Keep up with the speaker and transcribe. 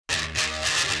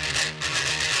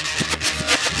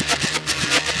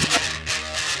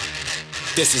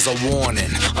This is a warning,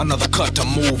 another cut to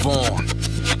move on.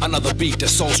 Another beat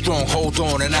that's so strong, hold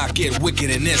on, and I get wicked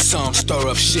in this some stir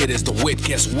up shit as the wit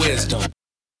gets wisdom.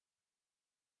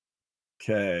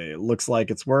 Okay, looks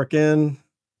like it's working.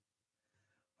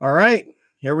 All right,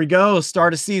 here we go.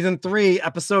 Start of season 3,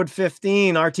 episode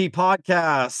 15, RT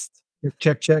Podcast.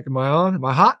 Check. Am I on? Am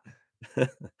I hot?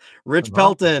 Rich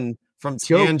Pelton from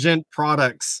Tangent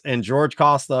Products and George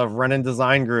Costa of Renan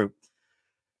Design Group.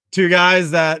 Two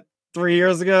guys that 3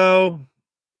 years ago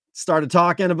started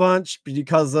talking a bunch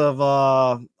because of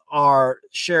our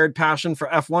shared passion for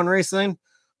F1 racing,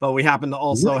 but we happen to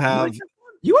also have...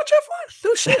 You watch F1?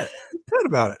 No shit. Good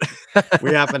about it.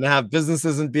 We happen to have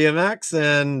businesses in BMX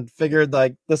and figured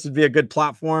like this would be a good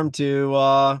platform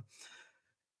to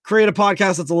create a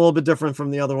podcast that's a little bit different from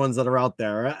the other ones that are out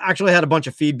there. I actually had a bunch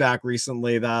of feedback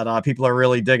recently that people are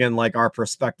really digging like our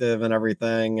perspective and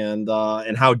everything and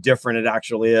how different it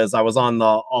actually is. I was on the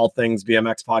All Things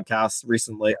BMX podcast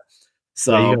recently.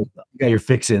 So yeah, you got your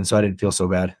fix in, so I didn't feel so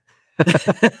bad.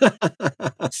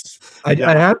 I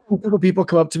had a couple people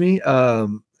come up to me, a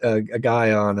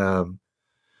guy on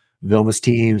Vilma's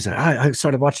teams, and I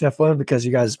started watching F1 because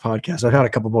you guys' podcast. I've had a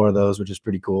couple more of those, which is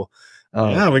pretty cool.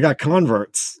 Yeah, we got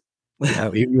converts. Yeah,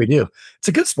 we do. It's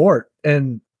a good sport,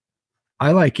 and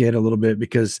I like it a little bit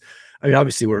because, I mean,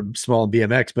 obviously we're small in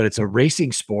BMX, but it's a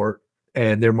racing sport,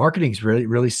 and their marketing is really,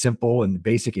 really simple and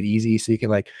basic and easy. So you can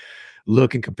like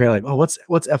look and compare, like, oh, what's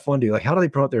F1 do? Like, how do they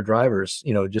promote their drivers?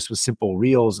 You know, just with simple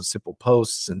reels and simple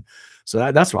posts, and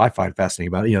so that's what I find fascinating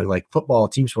about it. You know, like football,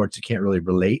 team sports, you can't really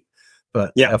relate,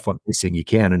 but yeah, F1 racing you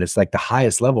can, and it's like the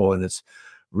highest level, and it's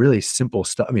really simple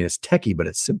stuff. I mean, it's techie, but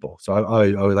it's simple. So I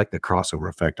like the crossover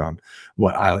effect on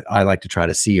what I like to try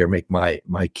to see or make my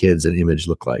kids an image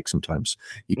look like sometimes.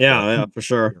 Yeah, for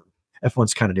sure.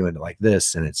 F1's kind of doing it like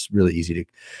this, and it's really easy to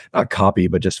not copy,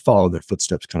 but just follow their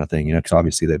footsteps kind of thing, you know, because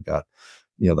obviously they've got,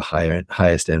 you know, the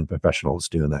highest end professionals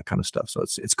doing that kind of stuff. So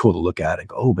it's cool to look at and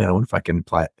go, oh man, I wonder if I can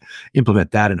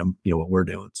implement that in you know, what we're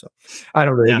doing. So I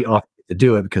don't really often to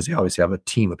do it because they obviously have a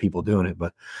team of people doing it,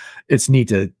 but it's neat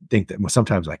to think that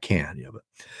sometimes I can, you know,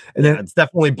 and then it's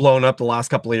definitely blown up the last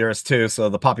couple of years too. So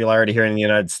the popularity here in the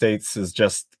United States is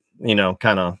just, you know,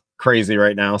 kind of crazy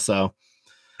right now. So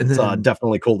it's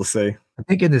definitely cool to see. I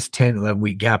think in this 10-11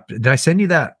 week gap, did I send you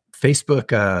that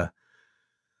Facebook,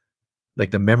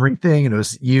 like the memory thing? And it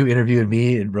was you interviewing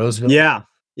me in Roseville. Yeah.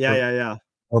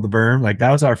 Oh, the berm. Like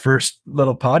that was our first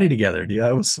little potty together. Dude,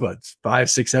 that was what, 5,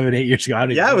 6, 7, 8 years ago.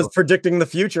 I was predicting the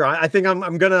future. I think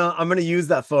I'm gonna use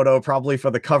that photo probably for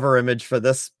the cover image for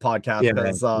this podcast.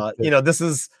 Because you know, this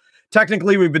is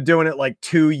technically we've been doing it like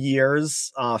 2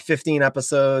 years, 15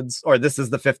 episodes, or this is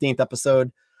the 15th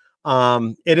episode.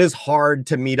 It is hard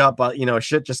to meet up, but you know,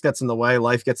 shit just gets in the way,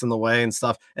 life gets in the way and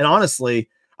stuff. And honestly,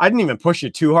 I didn't even push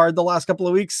it too hard the last couple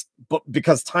of weeks, but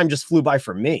because time just flew by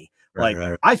for me.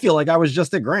 Right. I feel like I was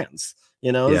just at Grants,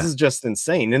 you know, this is just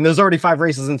insane. And there's already 5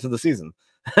 races into the season.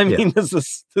 I mean, this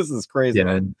is crazy. Yeah.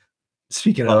 And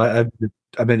speaking of,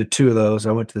 I've been to 2 of those.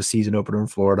 I went to the season opener in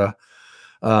Florida.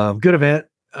 Good event.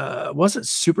 Wasn't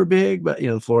super big, but you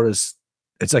know, Florida's,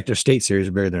 it's like their state series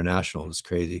are bigger than their national. It's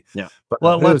crazy. Yeah. But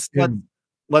well, let's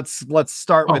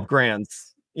start with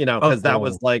Grants, you know, because that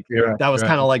was like, that was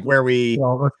kind of like where we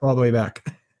let's all the way back.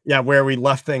 Yeah, where we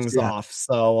left things off.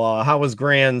 So how was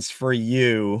Grands for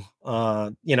you?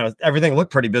 You know, everything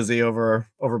looked pretty busy over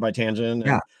by Tangent.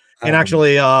 And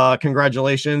actually,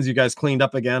 congratulations. You guys cleaned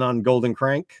up again on Golden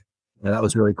Crank. Yeah, that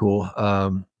was really cool.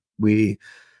 We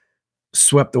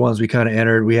swept the ones we kind of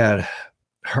entered. We had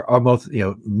both, you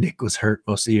know, Nick was hurt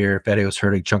most of the year. Fede was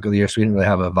hurt a chunk of the year. So we didn't really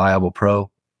have a viable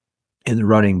pro in the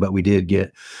running, but we did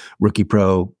get rookie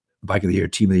pro, bike of the year,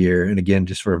 team of the year. And again,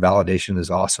 just for validation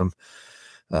is awesome.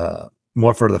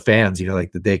 More for the fans, you know,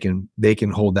 like that they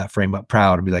can hold that frame up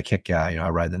proud and be like, heck yeah, you know, I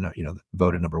ride the, you know,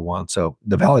 voted number 1. So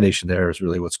the validation there is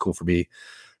really what's cool for me.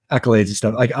 Accolades and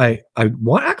stuff. Like I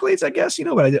want accolades, I guess, you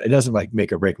know, but it doesn't like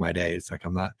make or break my day. It's like,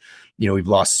 I'm not, you know, we've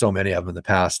lost so many of them in the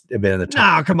past. They've been in the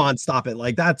top. No, come on, stop it.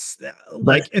 Like that's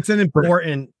like, it's an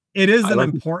important, it is an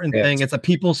important thing. It's a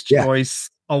People's Choice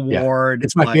award.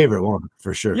 It's my favorite one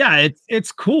for sure. Yeah.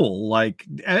 It's cool. Like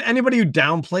anybody who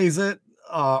downplays it,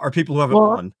 are people who haven't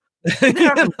won.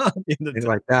 Things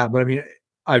like that. But I mean,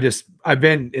 I've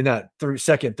been in that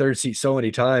second, third seat so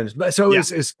many times. But so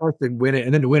it's hard to win it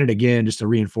and then to win it again just to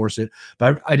reinforce it.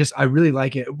 But I really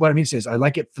like it. What I mean to say is I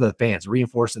like it for the fans,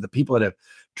 reinforce it, the people that have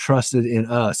trusted in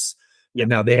us. Yeah,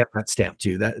 now they have that stamp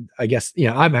too. That I guess, you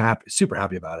know, I'm super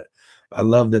happy about it. I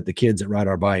love that the kids that ride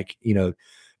our bike, you know,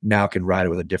 now can ride it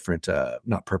with a different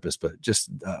not purpose, but just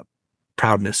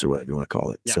proudness or whatever you want to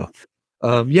call it. So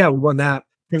we won that.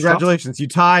 Congratulations. You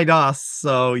tied us.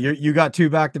 So you got 2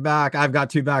 back to back. I've got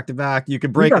 2 back to back. You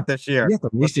can break it this year. You got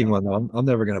the racing one though. I'm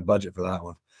never going to budget for that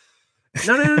one.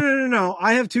 No.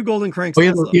 I have 2 golden cranks. Oh, you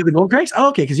have the gold cranks? Oh,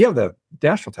 okay. Because you have the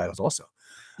Nashville titles also.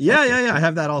 Yeah. I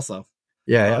have that also.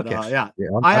 Yeah. But, Okay. Yeah.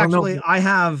 I I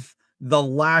have the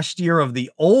last year of the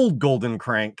old golden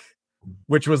crank,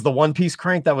 which was the one-piece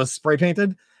crank that was spray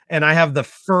painted. And I have the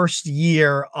first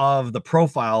year of the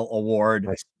Profile Award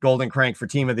golden crank for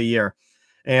Team of the Year.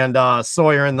 And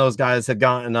Sawyer and those guys had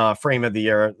gotten Frame of the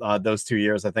Year those 2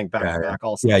 years, I think, back to back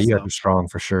also. Yeah, you guys were strong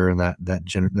for sure in that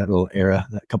little era,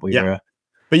 that couple year era.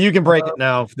 But you can break it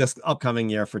now this upcoming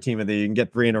year for Team of the Year. You can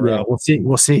get 3 in a row.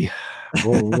 We'll see.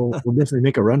 We'll definitely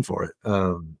make a run for it.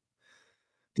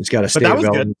 Just got to stay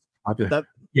relevant.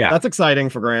 That's exciting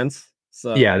for Grands.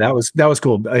 So yeah, that was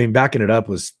cool. I mean, backing it up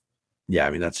was,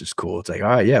 that's just cool. It's like, all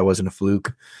right, it wasn't a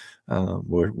fluke.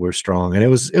 We're strong, and it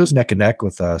was neck and neck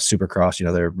with Supercross.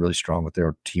 They're really strong with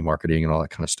their team marketing and all that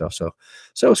kind of stuff. So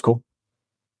it was cool.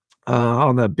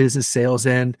 On the business sales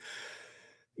end,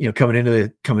 coming into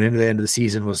the end of the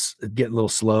season was getting a little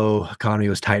slow. Economy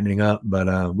was tightening up,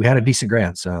 but we had a decent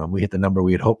grants. We hit the number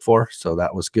we had hoped for, so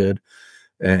that was good.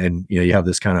 And you have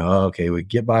this kind of, okay, we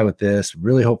get by with this,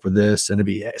 really hope for this, and it'd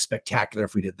be spectacular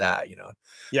if we did that.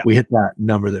 We hit that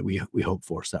number that we hoped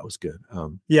for, so that was good.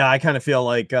 I kind of feel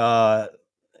like we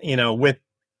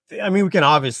can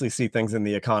obviously see things in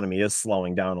the economy is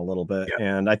slowing down a little bit,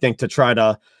 and I think to try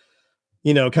to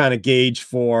kind of gauge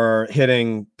for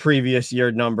hitting previous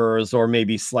year numbers or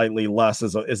maybe slightly less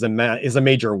is a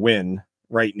major win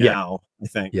right now. I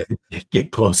think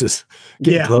get closest.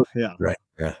 Close. Right.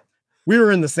 Yeah. We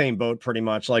were in the same boat pretty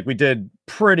much. Like we did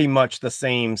pretty much the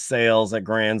same sales at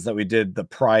Grands that we did the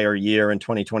prior year in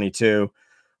 2022.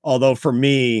 Although for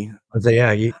me,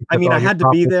 I had to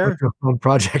be there. Own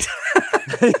project.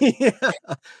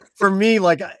 For me,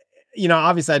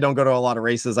 obviously I don't go to a lot of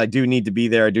races. I do need to be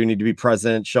there. I do need to be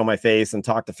present, show my face and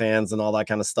talk to fans and all that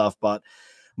kind of stuff. But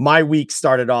my week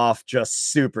started off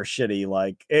just super shitty.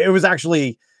 Like it was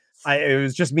actually, it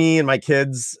was just me and my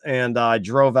kids, and I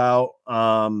drove out,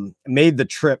 made the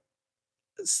trip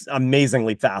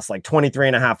amazingly fast, like 23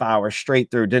 and a half hours straight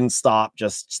through, didn't stop,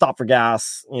 just stopped for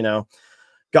gas,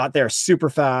 got there super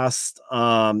fast.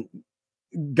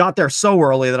 Got there so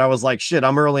early that I was like, shit,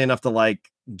 I'm early enough to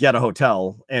get a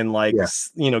hotel and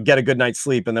get a good night's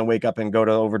sleep and then wake up and go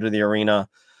over to the arena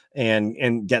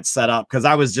and get set up. Cause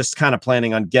I was just kind of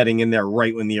planning on getting in there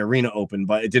right when the arena opened,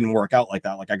 but it didn't work out like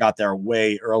that. Like I got there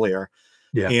way earlier.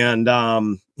 Yeah. And,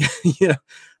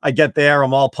 I get there,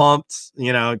 I'm all pumped,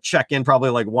 check in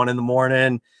probably 1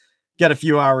 a.m, get a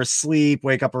few hours sleep,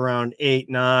 wake up around 8,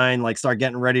 9, start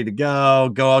getting ready to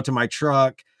go out to my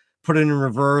truck, put it in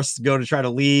reverse, go to try to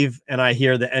leave. And I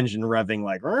hear the engine revving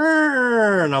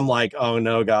and I'm like, oh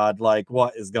no, God,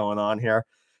 what is going on here?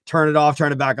 Turn it off,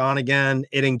 turn it back on again.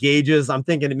 It engages. I'm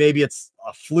thinking maybe it's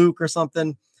a fluke or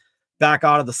something. Back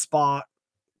out of the spot,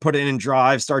 put it in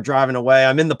drive, start driving away.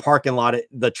 I'm in the parking lot.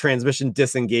 The transmission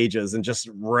disengages and just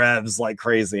revs like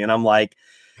crazy. And I'm like,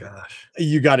 gosh,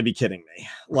 you got to be kidding me.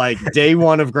 Day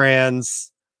one of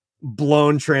Grands,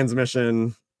 blown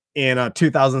transmission in a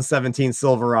 2017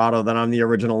 Silverado that I'm the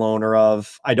original owner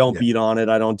of. I don't beat on it.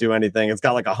 I don't do anything. It's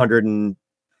got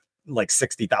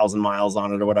 160,000 miles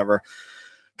on it or whatever.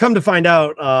 Come to find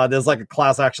out, there's a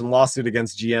class action lawsuit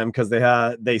against GM because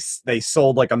they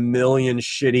sold 1 million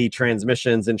shitty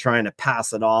transmissions and trying to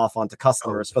pass it off onto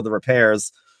customers for the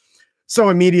repairs. So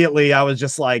immediately I was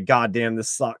just like, God damn, this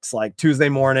sucks. Tuesday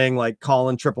morning,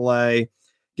 calling AAA,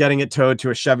 getting it towed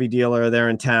to a Chevy dealer there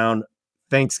in town.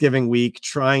 Thanksgiving week,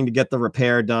 trying to get the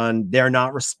repair done. They're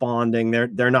not responding.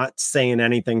 They're not saying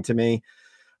anything to me.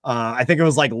 I think it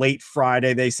was late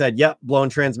Friday. They said, yep, blown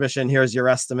transmission. Here's your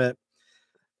estimate.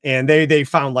 And they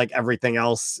found everything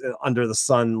else under the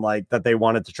sun, that they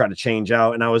wanted to try to change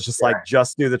out. And I was just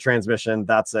just do the transmission.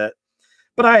 That's it.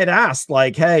 But I had asked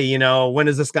hey, when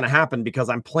is this going to happen? Because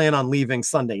I'm planning on leaving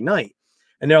Sunday night.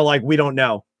 And they're like, we don't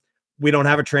know. We don't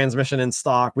have a transmission in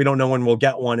stock. We don't know when we'll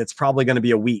get one. It's probably going to be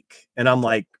a week. And I'm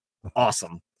like,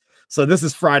 awesome. So this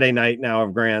is Friday night now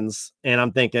of Grands. And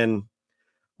I'm thinking,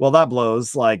 well, that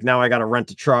blows. Now I got to rent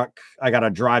a truck. I got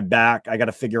to drive back. I got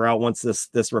to figure out once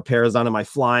this repair is done. Am I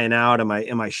flying out? Am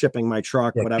I shipping my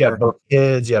truck? Whatever. You had both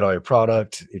kids, you had all your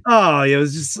product. Oh, it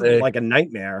was just like a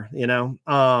nightmare,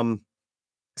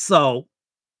 So,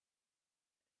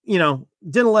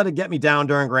 didn't let it get me down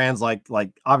during Grands.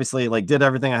 Obviously did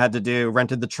everything I had to do,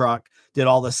 rented the truck, did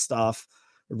all this stuff,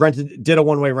 did a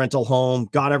one-way rental home,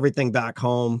 got everything back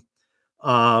home.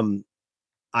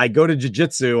 I go to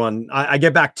jiu-jitsu I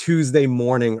get back Tuesday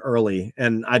morning early,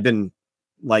 and I've been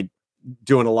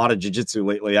doing a lot of jiu-jitsu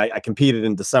lately. I competed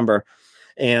in December,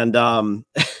 and I'm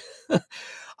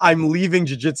leaving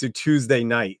jiu-jitsu Tuesday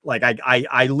night. Like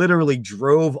I literally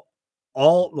drove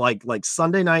all like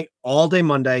Sunday night, all day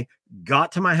Monday,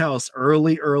 got to my house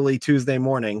early Tuesday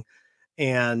morning,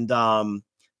 and go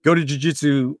to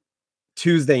jiu-jitsu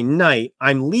Tuesday night.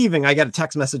 I'm leaving. I got a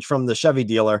text message from the Chevy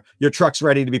dealer. Your truck's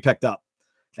ready to be picked up.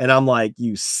 And I'm like,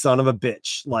 you son of a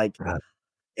bitch. Like,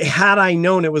 had I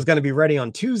known it was going to be ready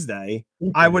on Tuesday,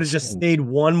 I would have just stayed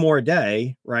one more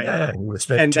day. Right. Yeah,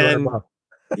 and then,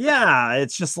 yeah,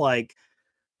 it's just like,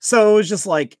 so it was just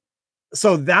like,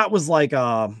 so that was like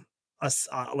a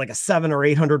 $700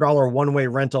 or $800 one-way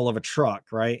rental of a truck.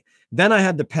 Right. Then I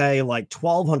had to pay like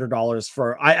 $1,200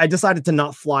 for, I decided to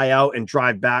not fly out and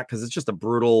drive back because it's just a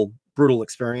brutal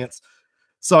experience.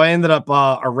 So I ended up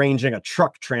arranging a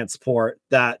truck transport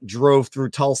that drove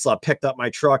through Tulsa, picked up my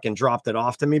truck and dropped it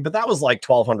off to me. But that was like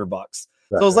 $1,200. So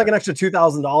it was like an extra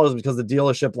 $2,000 because the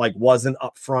dealership like wasn't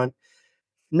upfront.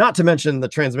 Not to mention the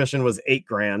transmission was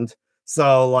 $8,000.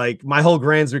 So like my whole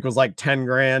Grands Week was like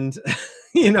 $10,000,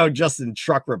 you know, just in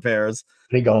truck repairs.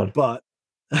 Pretty gone. But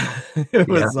it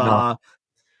was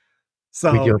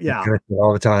so we do yeah,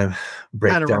 all the time.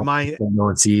 Kind of remind no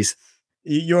one sees.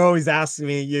 You're always asking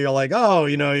me, you're like, oh,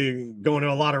 you know, you're going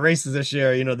to a lot of races this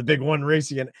year, you know, the big one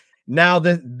race again. Now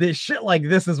this shit like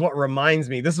this is what reminds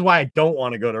me. This is why I don't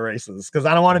want to go to races, because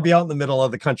I don't want to be out in the middle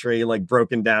of the country like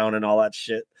broken down and all that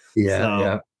shit.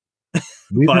 Yeah, yeah.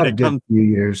 We've had a good few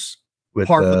years with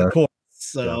part of the course.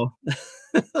 So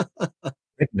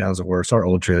now's the worst. Our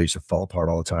old trailer used to fall apart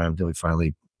all the time until we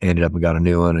finally ended up and got a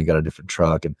new one and got a different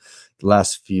truck. And the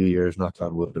last few years, knock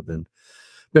on wood, have been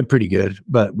pretty good,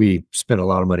 but we spent a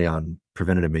lot of money on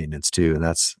preventative maintenance too. And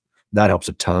that helps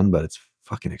a ton, but it's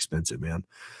fucking expensive, man.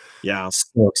 Yeah. It's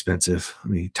so expensive. I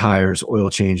mean, tires, oil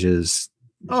changes.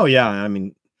 Oh yeah. I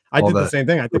mean, I did the same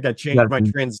thing. I think I changed my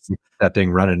that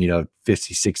thing running, you know,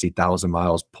 50, 60,000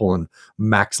 miles, pulling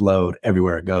max load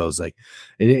everywhere it goes. Like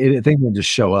it thing will just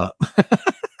show up.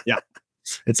 Yeah.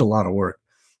 It's a lot of work.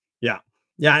 Yeah.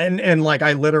 Yeah, and like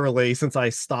I literally, since I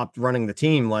stopped running the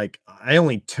team, like I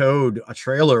only towed a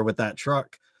trailer with that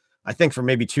truck, I think for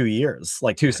maybe 2 years,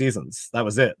 like 2 seasons. That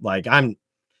was it. Like you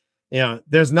know,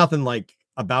 there's nothing like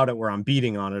about it where I'm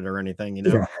beating on it or anything, you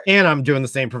know. Yeah. And I'm doing the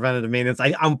same preventative maintenance.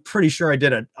 I'm pretty sure I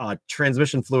did a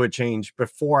transmission fluid change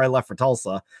before I left for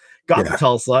Tulsa, got to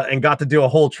Tulsa and got to do a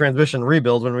whole transmission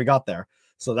rebuild when we got there.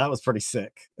 So that was pretty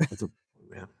sick.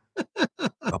 Man.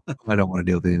 I don't want to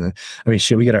deal with anything. I mean,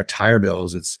 shit, we get our tire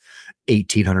bills. It's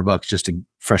 $1,800 just to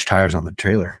fresh tires on the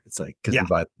trailer. It's like, because we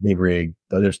buy big rig,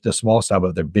 there's the small style,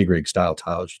 but they're big rig style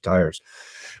tires.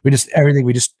 We just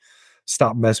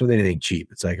stop messing with anything cheap.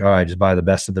 It's like, all right, just buy the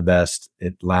best of the best.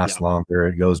 It lasts longer.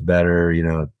 It goes better. You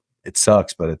know, it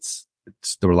sucks, but it's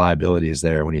the reliability is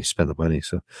there when you spend the money.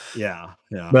 So yeah.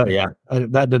 But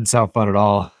that doesn't sound fun at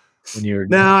all. When you're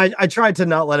I tried to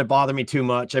not let it bother me too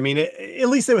much. I mean, at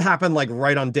least it happened like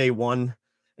right on day one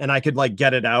and I could like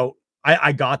get it out.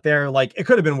 I got there, like it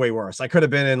could have been way worse. I could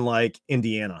have been in like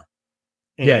Indiana.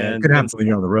 It could happen when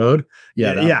you're on the road.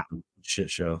 Yeah. Shit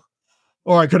show.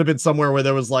 Or I could have been somewhere where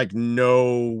there was like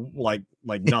no, like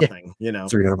nothing, you know,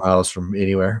 300 miles from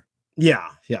anywhere.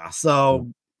 Yeah.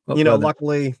 So, you know,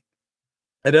 luckily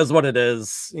it is what it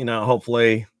is. You know,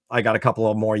 hopefully I got a couple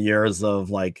of more years of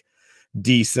like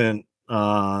decent,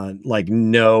 like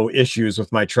no issues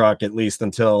with my truck, at least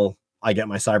until I get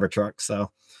my Cybertruck. So,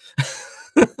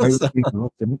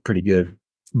 pretty good,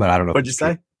 but I don't know. What'd you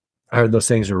say? I heard those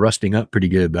things are rusting up pretty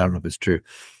good, but I don't know if it's true.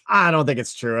 I don't think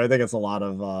it's true. I think it's a lot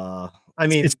of, I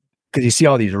mean, it's because you see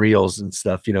all these reels and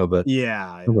stuff, you know, but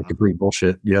like complete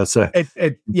bullshit, you know. So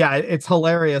it's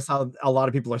hilarious how a lot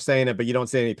of people are saying it, but you don't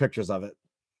see any pictures of it.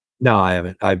 No, I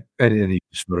haven't. I didn't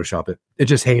just Photoshop it. It's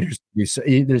just haters.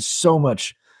 There's so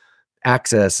much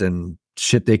access and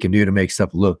shit they can do to make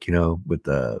stuff look, you know, with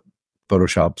the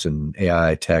Photoshops and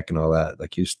AI tech and all that.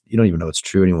 Like you don't even know it's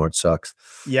true anymore. It sucks.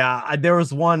 Yeah, there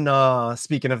was one.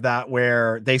 Speaking of that,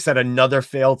 where they said another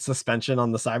failed suspension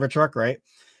on the Cybertruck, right?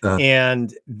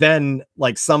 And then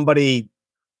like somebody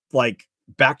like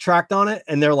backtracked on it,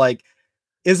 and they're like,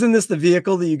 isn't this the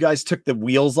vehicle that you guys took the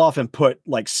wheels off and put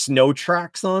like snow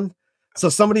tracks on? So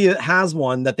somebody has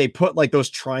one that they put like those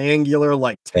triangular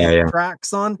like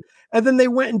tracks on, and then they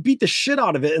went and beat the shit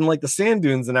out of it in like the sand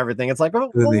dunes and everything. It's like,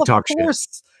 oh, well, of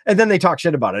course. And then they talk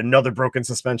shit about it. Another broken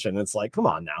suspension. It's like, come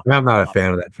on now. I'm not a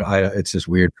fan of that. It's just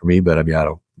weird for me, but I mean, I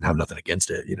don't have nothing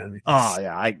against it. You know what I mean? Oh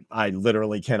yeah. I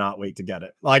literally cannot wait to get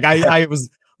it. Like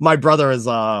my brother is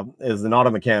an auto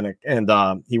mechanic and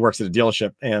he works at a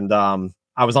dealership, and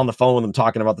I was on the phone with him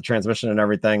talking about the transmission and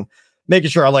everything. making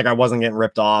sure like I wasn't getting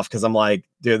ripped off, because I'm like,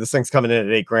 dude, this thing's coming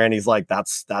in at $8,000. He's like,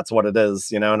 that's what it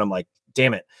is, and I'm like,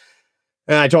 damn it.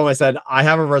 And I told him, I said, I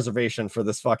have a reservation for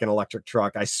this fucking electric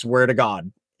truck. I swear to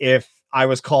God, if I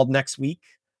was called next week,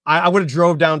 I would have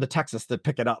drove down to Texas to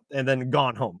pick it up and then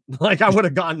gone home. Like, I would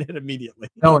have gotten it immediately.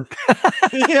 No.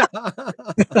 Yeah.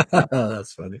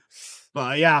 That's funny.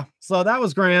 But yeah, so that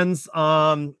was Grands.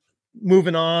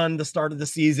 Moving on, the start of the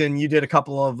season, you did a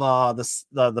couple of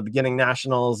the beginning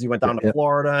nationals. You went down to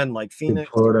Florida and like Phoenix.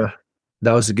 Florida.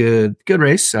 That was a good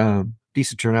race.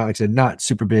 Decent turnout. Like I said, not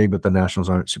super big, but the nationals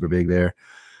aren't super big there.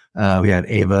 We had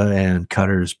Ava and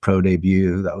Cutter's pro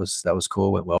debut. That was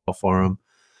cool. Went well for him.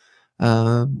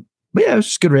 But yeah, it was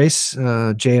just a good race.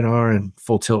 J&R and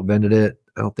Full Tilt vended it.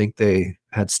 I don't think they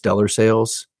had stellar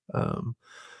sales,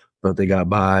 but they got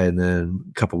by, and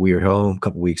then we were home, a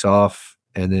couple weeks off,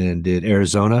 and then did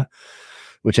Arizona,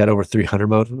 which had over 300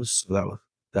 motos. So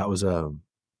that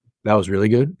was really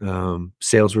good.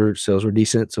 Sales were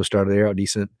decent, so started there out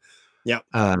decent. Yeah.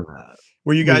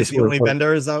 Were you guys the only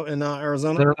vendors out in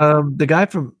Arizona? The guy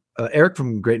from Eric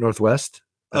from Great Northwest.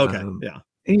 Okay. Yeah.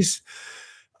 He's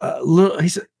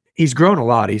grown a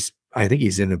lot. I think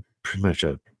he's in pretty much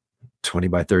a 20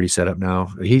 by 30 setup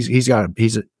now. He's I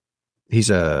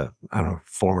don't know,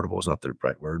 formidable is not the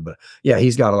right word, but yeah,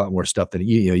 he's got a lot more stuff than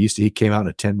used to. He came out in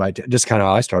a 10 by 10, just kind of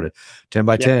how I started, 10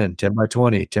 by 10, 10 by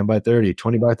 20, 10 by 30,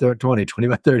 20 by 30, 20, 20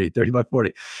 by 30, 30 by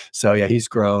 40. So yeah, he's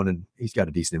grown and he's got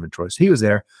a decent inventory. So he was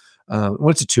there.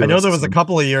 What's it two? I know there was a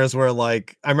couple of years where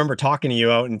like, I remember talking to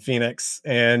you out in Phoenix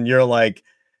and you're like,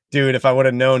 dude, if I would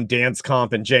have known Dance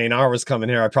Comp and J&R was coming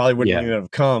here, I probably wouldn't even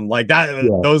have come. Like that,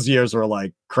 those years were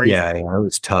like crazy. Yeah, it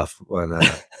was tough when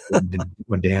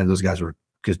Dan, those guys were,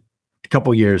 because a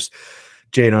couple of years,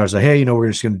 J&R was like, hey, we're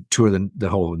just going to tour the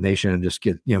whole nation and just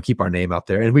get, keep our name out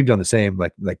there. And we've done the same.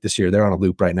 Like this year, they're on a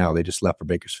loop right now. They just left for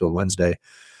Bakersfield Wednesday,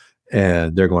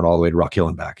 and they're going all the way to Rock Hill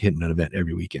and back, hitting an event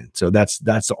every weekend. So that's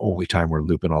the only time we're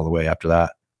looping all the way. After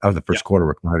that, out of the first quarter,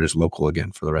 we're kind of just local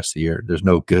again for the rest of the year. There's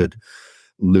no good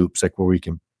loops like where we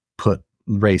can put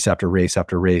race after race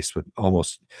after race with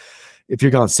almost, if you're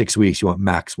gone 6 weeks, you want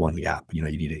max one gap. You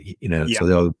need it, so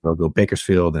they'll go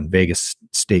Bakersfield and Vegas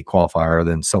state qualifier,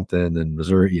 then something, then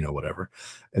Missouri, whatever,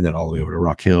 and then all the way over to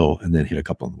Rock Hill, and then hit a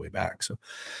couple on the way back. So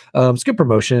it's good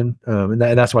promotion, and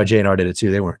that's why J&R did it too.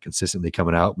 They weren't consistently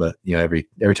coming out, but every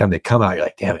time they come out, you're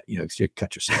like, damn it, you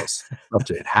cut your sales up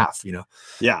to half,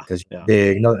 because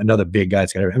big, another big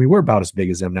guy's got. I mean, we're about as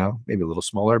big as them now, maybe a little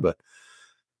smaller, but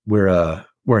we're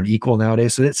an equal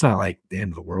nowadays, so it's not like the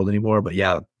end of the world anymore. But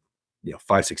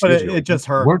 5-6 years ago, it just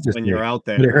hurts when you're out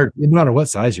there. It hurts no matter what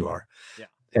size you are. Yeah,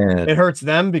 and it hurts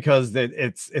them because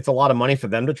it's a lot of money for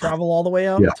them to travel all the way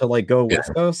out to like go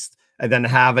West Coast and then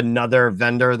have another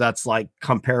vendor that's like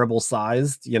comparable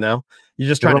sized. You're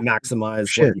just trying to maximize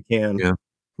what you can. Yeah,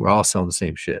 we're all selling the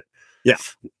same shit. Yeah,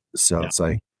 so it's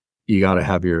like you got to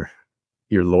have your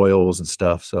loyals and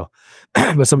stuff. So,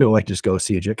 but some people like to just go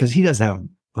see it because he does have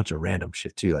bunch of random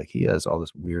shit too. Like he has all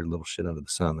this weird little shit under the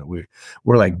sun that we're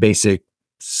like basic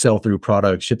sell-through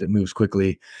product shit that moves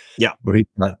quickly. Yeah. Where he's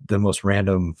not the most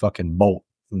random fucking bolt,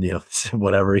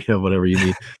 whatever you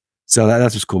need. So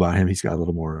that's what's cool about him. He's got a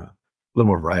little more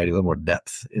variety, a little more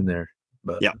depth in there.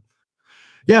 But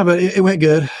but it went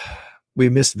good. We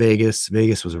missed Vegas.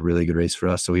 Vegas was a really good race for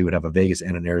us. So we would have a Vegas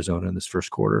and an Arizona in this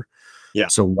first quarter. Yeah.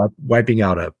 So wiping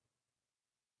out a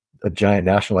giant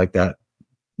national like that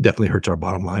definitely hurts our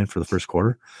bottom line for the first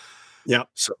quarter. Yeah.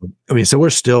 So, so we're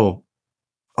still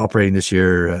operating this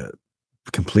year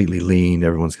completely lean.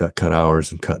 Everyone's got cut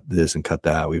hours and cut this and cut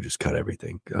that. We've just cut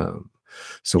everything.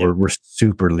 So we're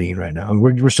super lean right now. And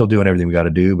we're still doing everything we got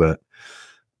to do, but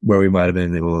where we might've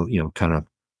been able, kind of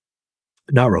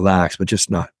not relax, but just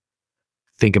not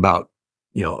think about,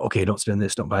 okay, don't spend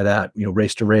this, don't buy that,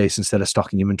 race to race instead of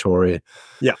stocking inventory.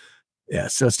 Yeah. Yeah.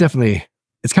 So it's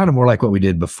kind of more like what we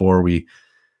did before we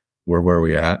were where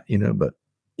we at, but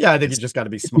I think you just got to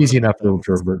be smart. Easy enough to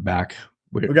revert back.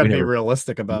 We got to be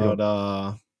realistic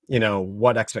about,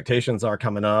 what expectations are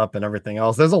coming up and everything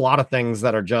else. There's a lot of things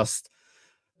that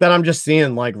I'm just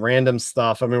seeing like random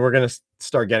stuff. I mean, we're going to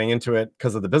start getting into it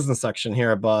because of the business section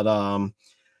here, but,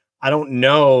 I don't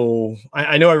know.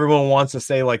 I know everyone wants to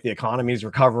say like the economy's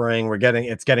recovering.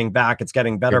 It's getting back. It's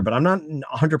getting better, but I'm not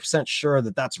 100% sure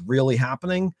that that's really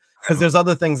happening. Because there's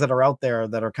other things that are out there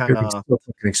that are kind of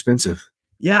expensive.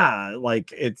 Yeah,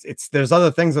 like there's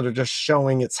other things that are just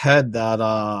showing its head that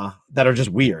are just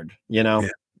weird,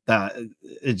 that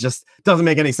it just doesn't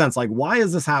make any sense. Like, why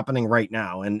is this happening right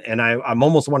now? And I'm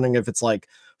almost wondering if it's like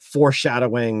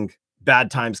foreshadowing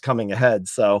bad times coming ahead.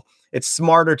 So it's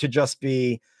smarter to just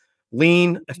be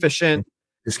lean, efficient,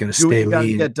 Just gonna do what stay you gotta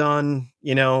lean. get done,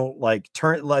 you know, like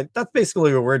that's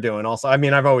basically what we're doing. Also, I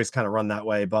mean, I've always kind of run that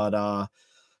way, but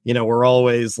you know, we're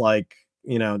always like,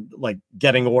 you know, like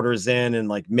getting orders in and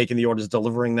like making the orders,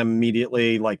 delivering them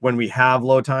immediately. Like when we have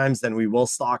low times, then we will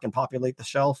stock and populate the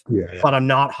shelf. Yeah. But I'm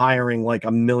not hiring like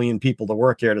a million people to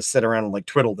work here to sit around and like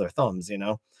twiddle their thumbs, you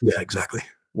know? Yeah, exactly.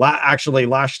 Actually,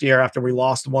 last year, after we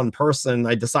lost one person,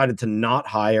 I decided to not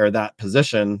hire that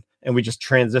position, and we just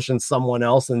transitioned someone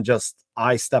else, and just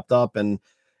I stepped up, and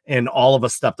all of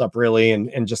us stepped up really,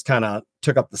 and just kind of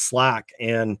took up the slack.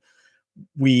 And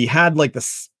we had like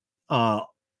this,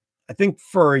 I think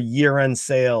for year-end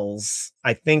sales,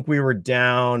 I think we were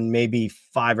down maybe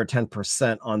 5 or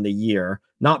 10% on the year.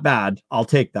 Not bad. I'll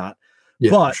take that.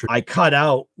 Yeah, but sure. I cut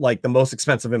out like the most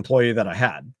expensive employee that I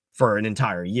had for an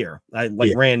entire year. I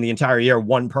ran the entire year,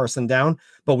 one person down,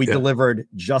 but we delivered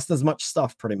just as much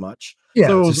stuff pretty much. Yeah.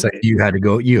 So it's just like you had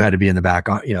to be in the back,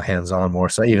 you know, hands on more.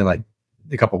 So even like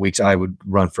a couple of weeks, I would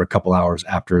run for a couple hours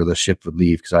after the shift would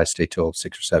leave, because I stay till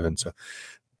 6 or 7. So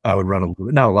I would run a little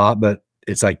bit, not a lot, but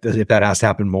it's like, if that has to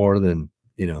happen more, then,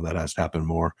 you know, that has to happen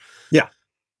more. Yeah.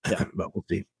 But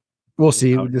we'll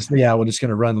see. We're just going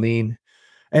to run lean.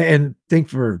 And think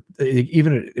for,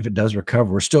 even if it does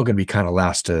recover, we're still going to be kind of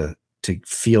last to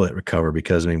feel it recover,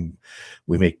 because I mean,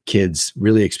 we make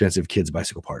really expensive kids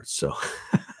bicycle parts. So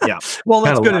yeah, well,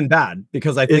 that's good and bad,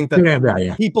 because I think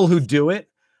that people who do it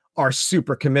are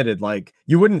super committed. Like,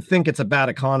 you wouldn't think it's a bad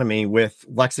economy with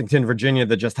Lexington, Virginia,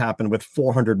 that just happened with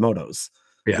 400 motos.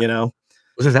 You know,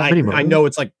 was there that many motos? I know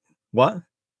it's like, what?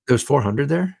 There's 400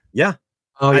 there. Yeah.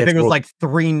 Oh, yeah, I think it was like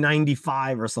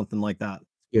 395 or something like that.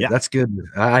 Yeah, that's good.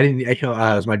 I didn't, you know,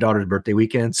 it was my daughter's birthday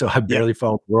weekend, so I barely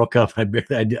followed the World Cup. I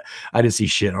didn't see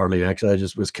shit hardly. Actually, I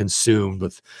just was consumed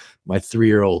with my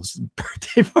 3-year-old's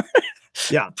birthday party.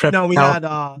 Yeah. No, we had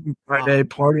Friday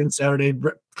party and Saturday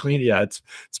clean. Yeah, it's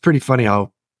pretty funny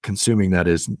how consuming that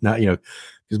is. Not, you know,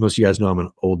 because most of you guys know I'm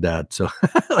an old dad, so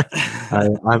like,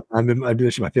 I'm doing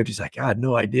this in my 50s. Like, I had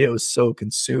no idea it was so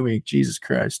consuming. Jesus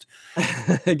Christ.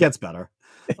 It gets better.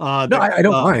 No, I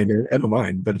don't mind. I don't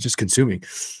mind, but it's just consuming.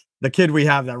 The kid we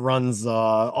have that runs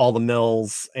all the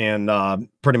mills and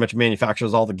pretty much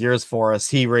manufactures all the gears for us,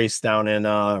 he raced down in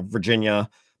Virginia.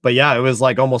 But yeah, it was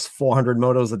like almost 400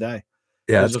 motos a day.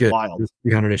 Yeah, that's good. Wild.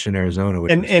 300-ish in Arizona.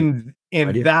 And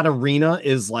that arena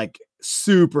is like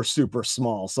super, super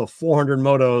small. So 400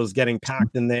 motos getting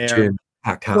packed in there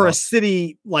for a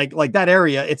city like that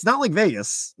area. It's not like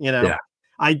Vegas, you know? Yeah.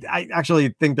 I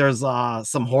actually think there's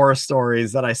some horror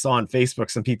stories that I saw on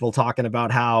Facebook. Some people talking about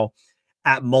how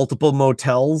at multiple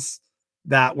motels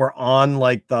that were on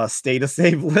like the stay to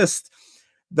save list,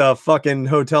 the fucking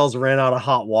hotels ran out of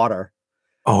hot water.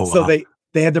 Oh, so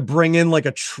they had to bring in like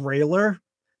a trailer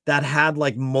that had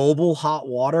like mobile hot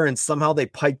water, and somehow they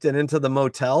piped it into the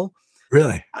motel.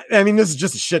 Really? I mean, this is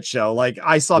just a shit show. Like,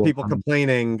 I saw people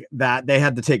complaining that they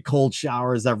had to take cold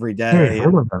showers every day. I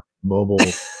remember mobile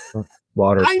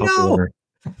water. I know. Water.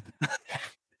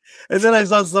 And then I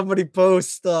saw somebody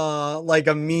post like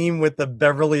a meme with the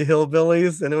Beverly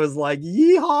Hillbillies, and it was like,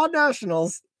 "Yeehaw,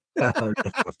 Nationals."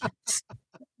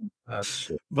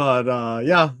 But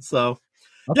yeah, so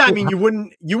yeah, I mean,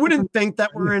 you wouldn't think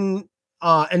that we're in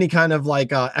any kind of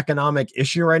like economic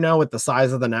issue right now with the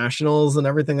size of the Nationals and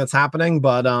everything that's happening,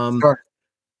 but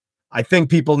I think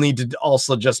people need to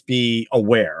also just be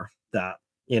aware that,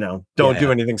 you know, don't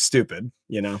do anything stupid,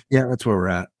 you know. Yeah, that's where we're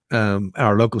at.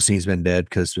 Our local scene's been dead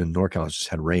because in NorCal it's just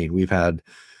had rain. We've had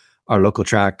our local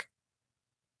track,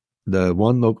 the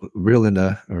one local Real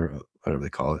Linda, or whatever they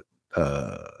call it,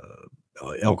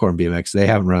 Elkhorn BMX. They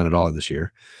haven't run at all this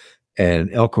year,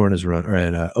 and Elkhorn has run,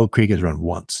 and Oak Creek has run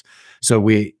once. So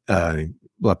we, a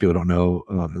lot of people don't know.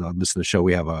 Listen to the show.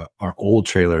 We have our old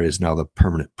trailer is now the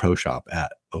permanent pro shop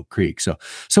at Oak Creek. So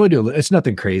we do. It's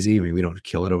nothing crazy. I mean, we don't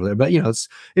kill it over there, but you know, it's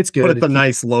good. But it's a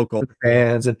nice local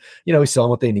fans, and you know, we sell them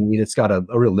what they need. It's got a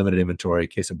real limited inventory in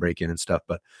case of break in and stuff.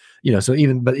 But you know, so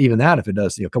even that, if it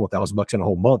does, you know, a couple $1,000 in a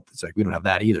whole month, it's like we don't have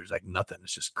that either. It's like nothing.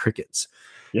 It's just crickets.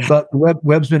 Yeah. But the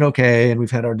web's been okay, and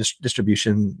we've had our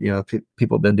distribution. You know,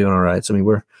 people have been doing all right. So I mean,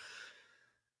 we're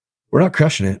not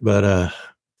crushing it, but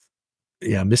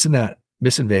yeah, missing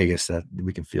Vegas, that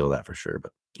we can feel that for sure.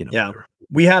 But you know, yeah,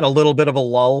 we had a little bit of a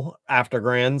lull after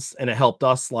Grands, and it helped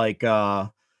us. Like, I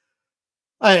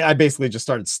basically just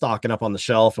started stocking up on the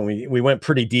shelf, and we went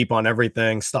pretty deep on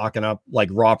everything, stocking up like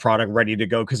raw product ready to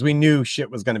go because we knew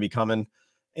shit was going to be coming.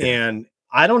 Yeah. And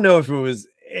I don't know if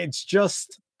it's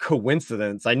just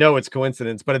coincidence. I know it's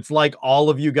coincidence, but it's like all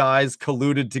of you guys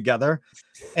colluded together,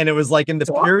 and it was like in the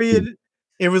period.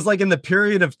 It was like in the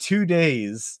period of 2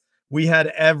 days, we had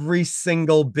every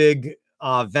single big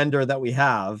vendor that we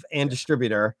have and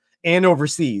distributor and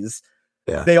overseas,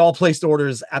 Yeah. they all placed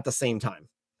orders at the same time.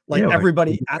 Like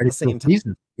everybody like, at the same time.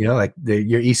 Season. You know, like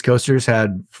your East Coasters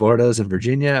had Florida's and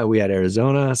Virginia. We had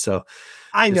Arizona. So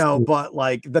I know, but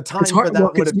like the time for that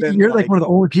well, would have been. You're like one of the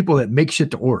only people that make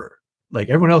shit to order. Like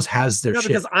everyone else has their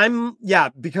shit.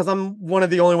 Because I'm one of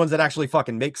the only ones that actually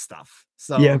fucking makes stuff.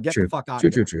 So get the fuck out.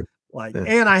 True. Like,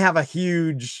 and I have a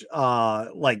huge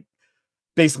like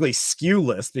basically SKU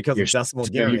list because of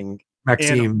Decibel Gearing.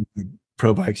 Maxime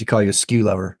Pro Bikes, you call you a SKU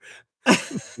lover.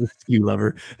 SKU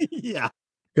lover. Yeah.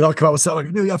 You'll come out with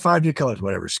something new. You got 5 new colors,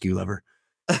 whatever, SKU lover.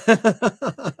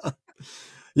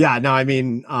 Yeah, no, I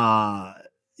mean,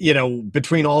 you know,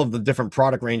 between all of the different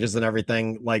product ranges and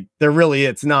everything, like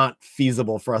it's not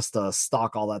feasible for us to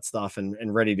stock all that stuff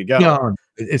and ready to go. No,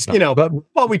 it's not. You know,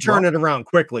 but we turn it around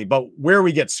quickly. But where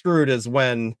we get screwed is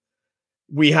when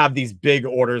we have these big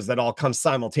orders that all come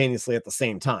simultaneously at the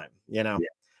same time, you know,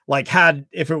 like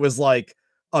if it was like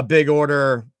a big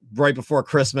order right before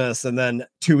Christmas and then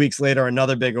 2 weeks later,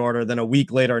 another big order, then a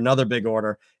week later, another big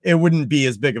order, it wouldn't be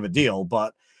as big of a deal.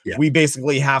 But we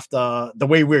basically have to, the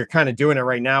way we're kind of doing it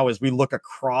right now is we look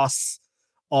across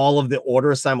all of the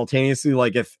orders simultaneously.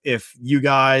 Like if you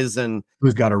guys and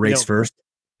who's got a race first?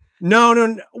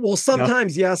 No. Well,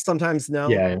 sometimes yes, sometimes no.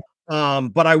 Yeah.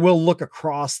 But I will look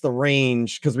across the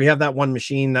range because we have that one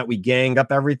machine that we gang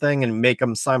up everything and make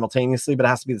them simultaneously, but it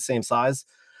has to be the same size.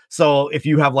 So if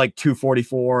you have like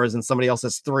 244s and somebody else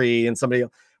has 3 and somebody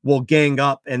will gang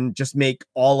up and just make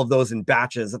all of those in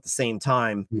batches at the same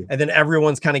time. Yeah. And then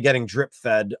everyone's kind of getting drip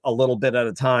fed a little bit at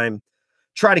a time,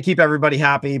 try to keep everybody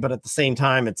happy. But at the same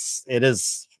time, it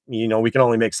is, you know, we can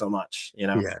only make so much, you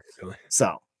know? Yeah. Really.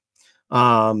 So,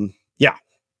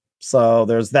 so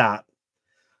there's that.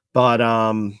 But,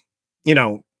 you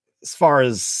know, as far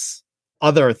as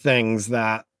other things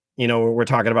that, you know, we're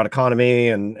talking about economy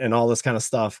and all this kind of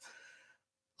stuff.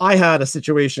 I had a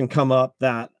situation come up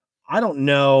that I don't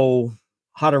know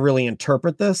how to really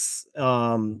interpret this.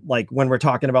 Like when we're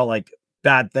talking about like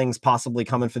bad things possibly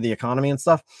coming for the economy and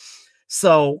stuff.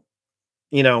 So,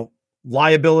 you know,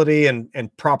 liability and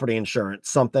property insurance,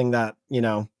 something that, you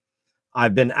know,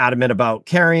 I've been adamant about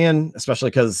carrying, especially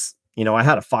because, you know, I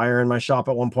had a fire in my shop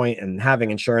at one point and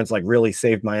having insurance like really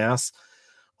saved my ass.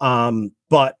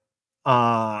 But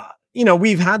you know,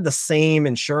 we've had the same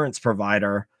insurance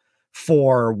provider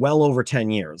for well over 10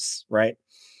 years. Right.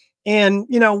 And,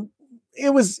 you know,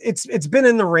 it's been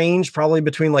in the range probably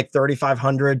between like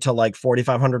 $3,500 to like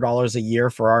 $4,500 a year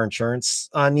for our insurance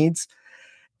needs.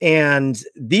 And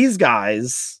these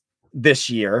guys this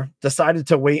year decided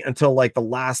to wait until like the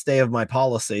last day of my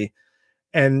policy.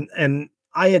 And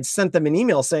I had sent them an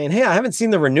email saying, hey, I haven't seen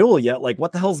the renewal yet. Like,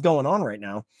 what the hell's going on right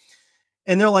now?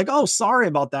 And they're like, oh, sorry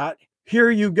about that.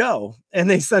 Here you go. And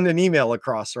they send an email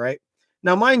across, right?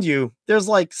 Now, mind you, there's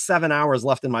like 7 hours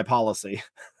left in my policy.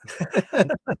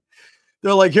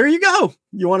 They're like, here you go.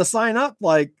 You want to sign up?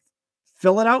 Like,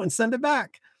 fill it out and send it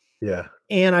back. Yeah.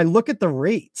 And I look at the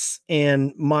rates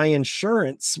and my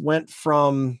insurance went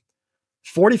from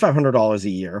 $4,500 a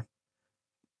year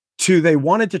to they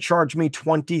wanted to charge me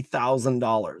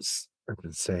 $20,000. That's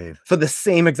insane. For the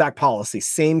same exact policy,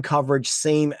 same coverage,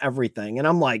 same everything. And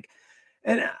I'm like,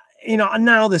 and you know,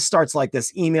 now this starts like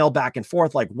this email back and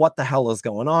forth, like what the hell is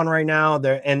going on right now?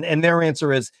 And their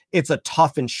answer is it's a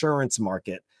tough insurance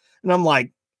market. And I'm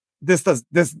like, this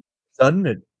sudden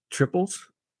it triples,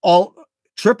 all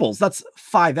triples. That's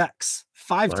 5x,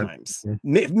 five times,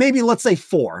 maybe let's say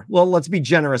 4. Well, let's be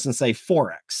generous and say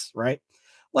 4x, right?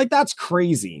 Like that's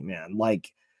crazy, man.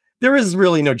 Like there is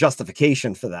really no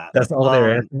justification for that. That's all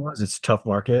their answer was. It's a tough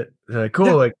market. They're like, cool,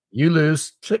 yeah. Like you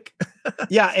lose. Click.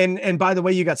 Yeah, and by the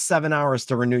way, you got 7 hours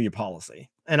to renew your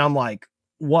policy. And I'm like,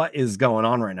 what is going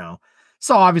on right now?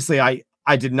 So obviously I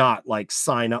did not like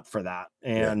sign up for that.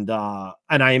 And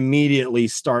I immediately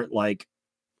start like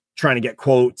trying to get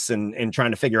quotes and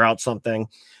trying to figure out something.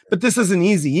 But this isn't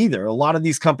easy either. A lot of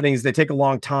these companies, they take a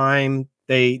long time.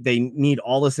 They need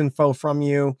all this info from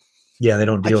you. Yeah, they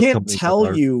don't deal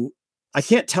I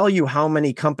can't tell you how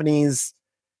many companies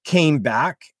came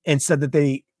back and said that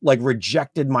they like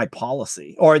rejected my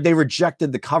policy or they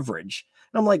rejected the coverage.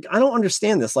 And I'm like, I don't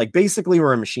understand this. Like basically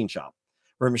we're a machine shop.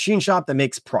 We're a machine shop that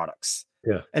makes products.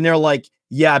 Yeah. And they're like,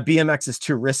 yeah, BMX is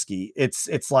too risky.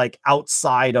 It's like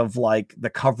outside of like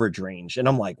the coverage range. And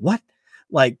I'm like, what?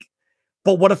 Like,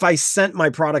 but what if I sent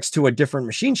my products to a different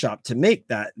machine shop to make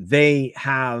that? They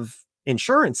have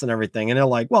insurance and everything. And they're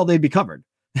like, well, they'd be covered.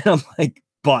 And I'm like,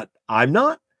 but I'm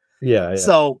not. Yeah.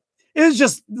 So it was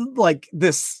just like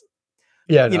this,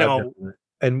 you know,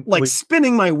 and like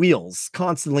spinning my wheels,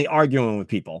 constantly arguing with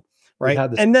people. Right.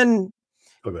 And then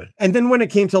Okay. And then when it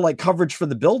came to like coverage for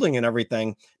the building and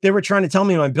everything, they were trying to tell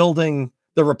me my building,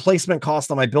 the replacement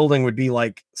cost on my building would be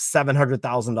like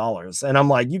 $700,000. And I'm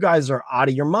like, you guys are out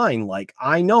of your mind. Like,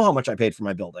 I know how much I paid for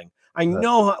my building. I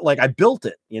know how, like I built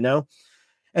it, you know?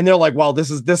 And they're like, well,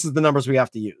 this is the numbers we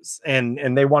have to use.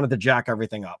 And they wanted to jack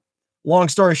everything up. Long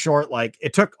story short, like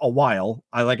it took a while.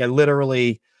 I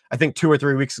literally, I think 2 or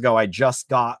 3 weeks ago, I just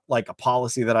got like a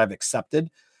policy that I've accepted,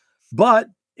 but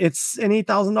it's an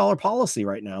 $8,000 policy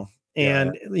right now.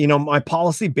 And, you know, my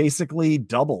policy basically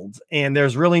doubled, and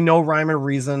there's really no rhyme or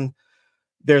reason.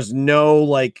 There's no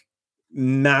like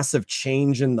massive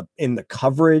change in the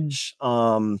coverage.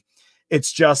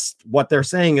 It's just what they're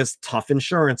saying is tough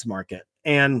insurance market.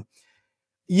 And,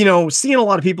 you know, seeing a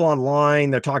lot of people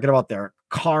online, they're talking about their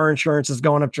car insurance is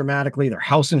going up dramatically. Their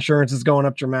house insurance is going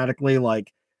up dramatically.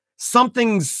 Like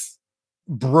something's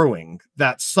brewing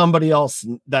that somebody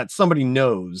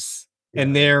knows,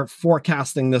 and they're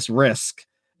forecasting this risk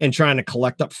and trying to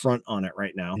collect up front on it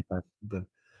right now.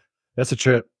 That's a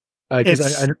trip.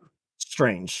 It's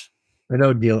strange. I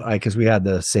know, Neil, because we had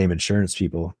the same insurance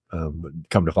people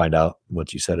come to find out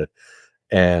once you said it.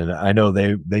 And I know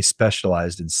they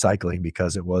specialized in cycling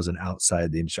because it wasn't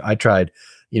outside the insurance. I tried,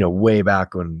 you know, way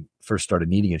back when first started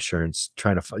needing insurance,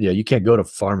 trying to, you can't go to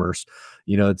Farmers,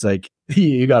 you know, it's like,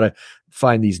 you got to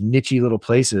find these nichey little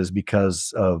places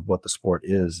because of what the sport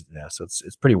is. Yeah. So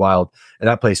it's pretty wild. And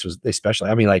that place they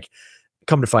specialize. I mean, like,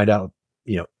 come to find out,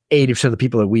 you know, 80% of the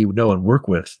people that we know and work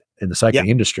with in the cycling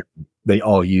industry, they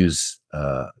all use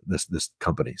this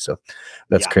company. So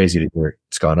that's crazy to hear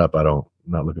it's gone up. I'm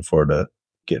not looking forward to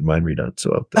getting mine redone.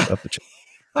 So I'll have to check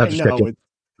it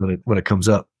when it comes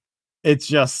up. It's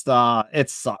just it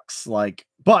sucks. Like,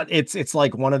 but it's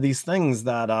like one of these things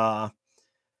that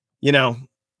you know,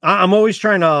 I'm always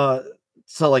trying to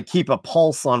like keep a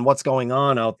pulse on what's going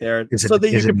on out there so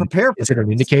that you can prepare. Is it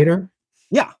an indicator?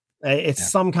 Yeah.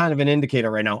 It's some kind of an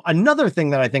indicator right now. Another thing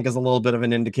that I think is a little bit of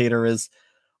an indicator is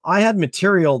I had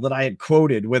material that I had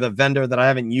quoted with a vendor that I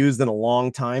haven't used in a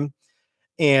long time.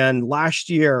 And last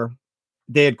year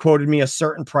they had quoted me a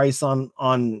certain price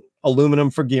on aluminum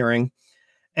for gearing.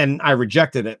 And I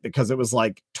rejected it because it was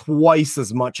like twice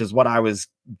as much as what I was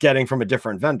getting from a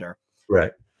different vendor.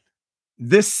 Right.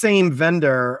 This same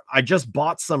vendor, I just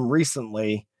bought some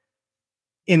recently.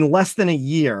 In less than a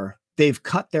year, they've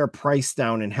cut their price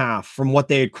down in half from what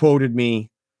they had quoted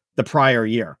me the prior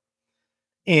year.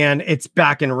 And it's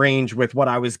back in range with what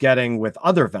I was getting with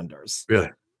other vendors.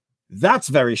 Really? That's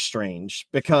very strange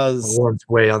because one's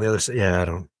way on the other side. Yeah, I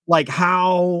don't. Like,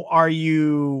 how are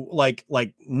you like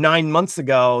 9 months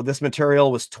ago, this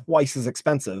material was twice as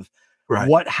expensive. Right.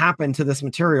 What happened to this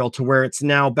material to where it's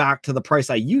now back to the price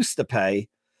I used to pay,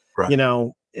 you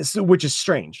know, which is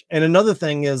strange. And another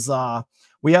thing is,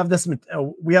 we have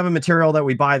a material that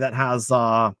we buy that has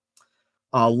a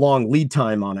long lead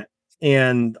time on it.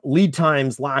 And lead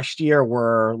times last year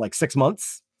were like 6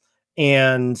 months.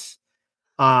 And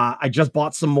I just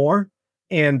bought some more.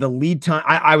 And the lead time,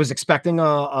 I was expecting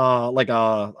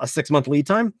a 6 month lead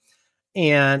time.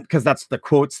 And because that's the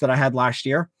quotes that I had last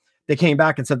year, they came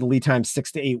back and said the lead time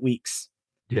 6 to 8 weeks.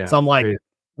 Yeah. So I'm like,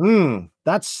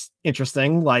 that's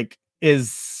interesting. Like,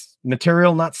 is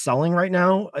material not selling right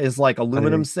now? Is like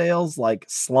aluminum sales like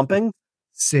slumping?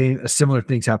 Similar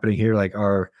things happening here. Like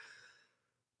our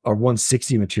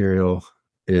 160 material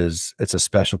it's a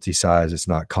specialty size. It's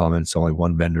not common. It's only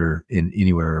one vendor in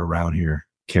anywhere around here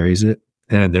carries it.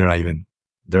 And they're on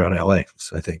LA.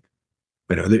 So I think,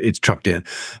 it's trucked in,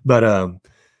 but,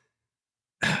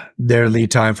 their lead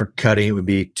time for cutting it would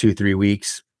be 2-3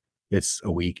 weeks. It's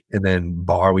a week. And then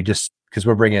bar, because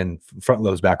we're bringing front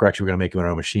loads back. We're actually going to make them in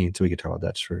our own machine. So we can talk about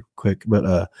that just for quick,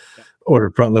 but,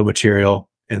 order front load material,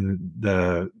 and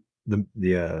the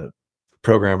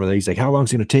programmer, he's like, how long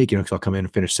is it going to take? Cause I'll come in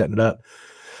and finish setting it up.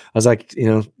 I was like,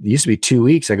 it used to be 2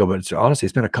 weeks. I go, but honestly,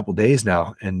 it's been a couple days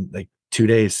now. And like 2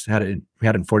 days we had it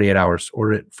in 48 hours,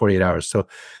 ordered it in 48 hours. So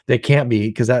they can't be,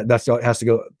 because that's all, it has to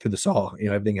go through the saw.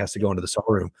 Everything has to go into the saw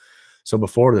room. So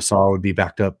before, the saw would be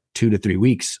backed up 2 to 3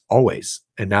 weeks always.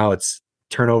 And now it's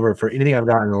turnover for anything I've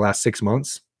gotten in the last 6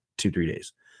 months, 2-3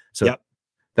 days. So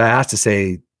that has to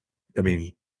say,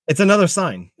 it's another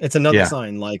sign. It's another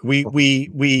sign. Like we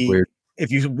Weird. If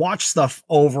you watch stuff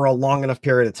over a long enough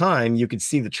period of time, you could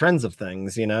see the trends of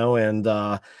things, and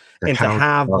to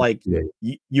have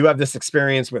you have this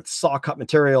experience with saw cut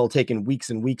material taking weeks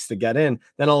and weeks to get in,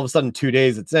 then all of a sudden 2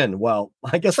 days it's in. Well,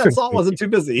 I guess that saw wasn't too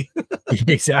busy.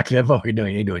 Exactly. That's what you're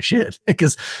doing. You ain't doing shit.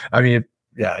 Because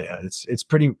it's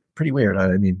pretty weird.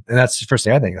 And that's the first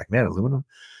thing I think, like, man, aluminum,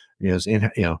 it's in,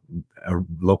 a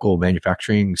local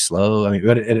manufacturing slow. I mean,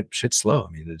 but it shit's slow.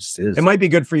 I mean, it just is. It might be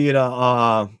good for you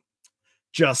to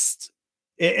just,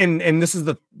 and this is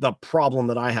the problem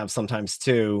that I have sometimes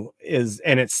too, is,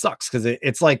 and it sucks because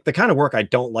it's like the kind of work I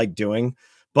don't like doing,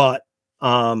 but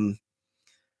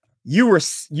you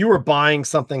were buying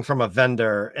something from a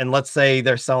vendor, and let's say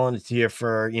they're selling it to you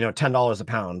for $10 a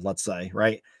pound, let's say,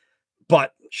 right?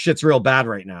 But shit's real bad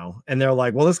right now, and they're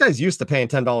like, well, this guy's used to paying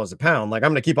 $10 a pound, like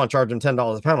I'm gonna keep on charging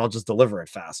 $10 a pound, I'll just deliver it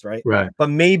fast, right? But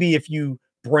maybe if you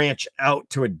branch out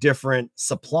to a different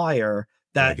supplier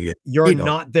that you're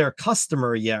not their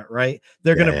customer yet, right?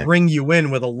 They're gonna bring you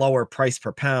in with a lower price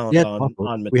per pound on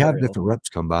material. We have different reps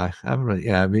come by. I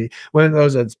mean, when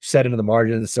those are set into the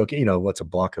margin, it's okay. What's a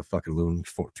block of fucking loom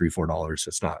for $3-4?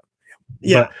 It's not.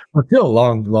 But still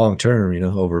long term,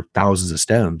 over thousands of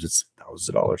stems, it's thousands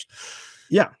of dollars.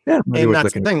 Yeah. And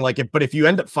that's the thing. Like, if you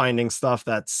end up finding stuff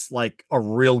that's like a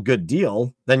real good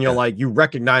deal, then you're like, you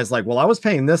recognize, like, well, I was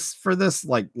paying this for this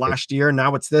like last year.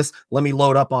 Now it's this. Let me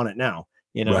load up on it now.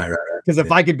 Right. Because if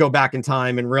I could go back in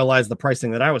time and realize the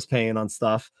pricing that I was paying on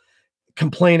stuff,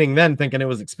 complaining then thinking it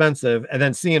was expensive, and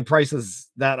then seeing prices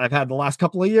that I've had the last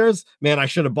couple of years, man, I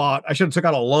should have took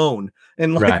out a loan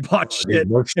and bought shit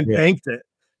and banked it.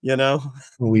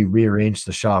 When we rearranged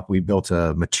the shop, we built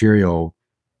a material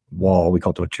wall. We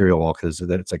call it the material wall because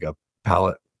then it's like a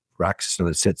pallet rack system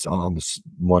that sits on this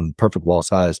one perfect wall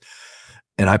size.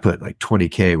 And I put like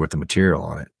 $20,000 worth of material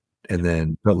on it, and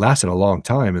then it lasted a long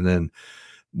time. And then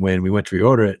when we went to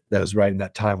reorder it, that was right in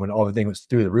that time when all the thing was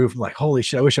through the roof. I'm like, holy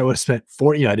shit, I wish I would have spent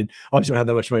 $40,000. I obviously don't have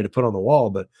that much money to put on the wall,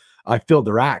 but I filled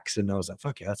the racks, and I was like,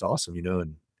 fuck yeah, that's awesome,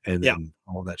 and then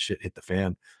all that shit hit the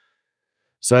fan.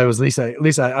 So it was at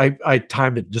least I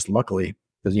timed it just luckily,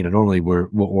 because normally we'll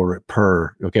order it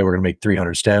per, okay, we're gonna make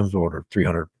 300 stems, we'll order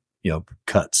 300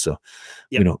 cuts, so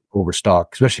we don't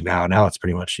overstock, especially now it's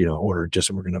pretty much order just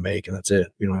what we're gonna make, and that's it.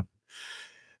 We don't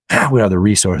have the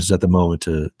resources at the moment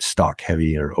to stock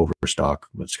heavy or overstock,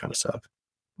 which kind of sucks.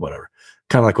 Whatever,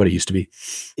 kind of like what it used to be.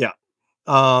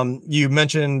 You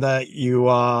mentioned that you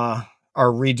are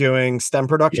redoing stem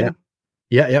production.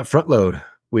 Front load.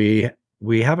 We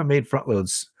haven't made front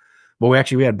loads. Well, we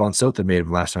had Bonsota made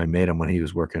them last time I made them when he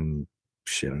was working,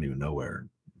 I don't even know where,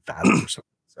 Fathom or something.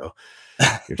 So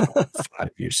 5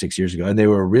 years, 6 years ago, and they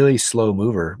were a really slow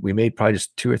mover. We made probably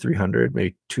just 200 or 300,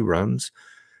 maybe 2 runs,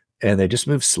 and they just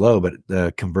move slow. But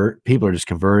people are just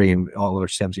converting all of their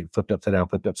stems, flipped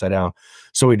upside down.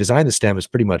 So we designed the stem as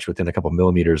pretty much within a couple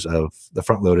millimeters of the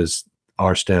front load is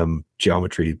our stem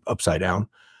geometry upside down.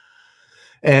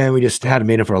 And we just hadn't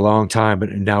made it for a long time,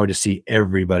 but now we just see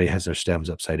everybody has their stems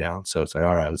upside down. So it's like,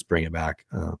 all right, let's bring it back.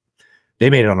 They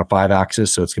made it on a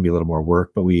 5-axis, so it's gonna be a little more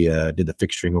work. But we did the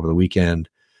fixturing over the weekend,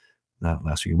 not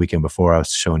last week, weekend before. I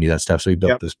was showing you that stuff. So we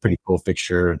built this pretty cool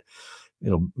fixture, and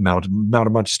mount a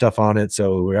bunch of stuff on it.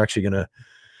 So we're actually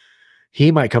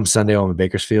he might come Sunday on in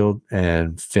Bakersfield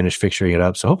and finish fixturing it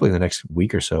up. So hopefully in the next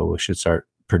week or so, we should start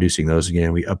producing those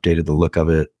again. We updated the look of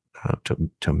it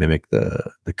to mimic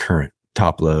the current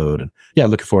top load, and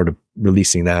looking forward to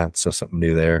releasing that. So something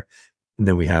new there. And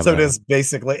then we have, so it is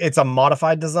basically, it's a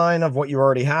modified design of what you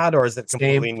already had, or is it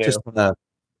completely new? Just,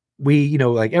 we,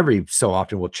 like every so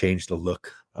often we'll change the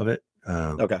look of it.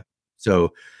 Okay.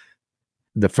 So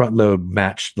the front load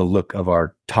matched the look of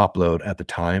our top load at the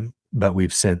time, but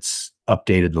we've since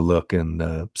updated the look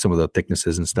and some of the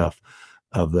thicknesses and stuff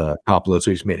of the top load. So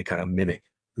we just made it kind of mimic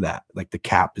that, like the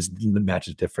cap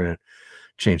matches different,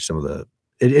 changed some of the,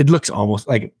 it looks almost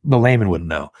like the layman wouldn't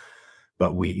know,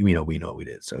 but we know what we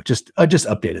did. So just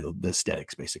updated the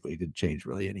aesthetics, basically. Didn't change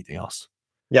really anything else.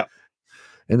 Yeah.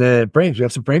 And then frames, we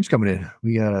have some frames coming in.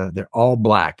 We got they're all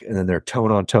black, and then they're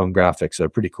tone on tone graphics. They're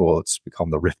pretty cool. We call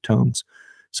them the Rift tones.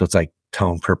 So it's like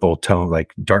tone purple,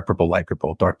 like dark purple, light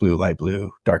purple, dark blue, light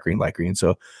blue, dark green, light green.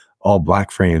 So all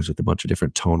black frames with a bunch of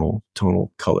different tonal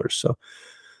colors. So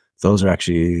those are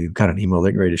actually kind of emo,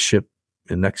 like ready to ship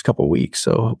in the next couple of weeks.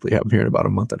 So hopefully have them here in about a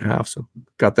month and a half. So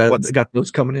got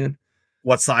those coming in.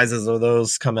 What sizes are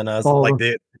those coming as? Like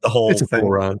the whole it's a thing?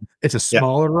 Full run. It's a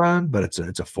smaller run, but it's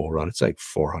a full run. It's like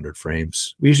 400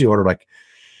 frames. We usually order like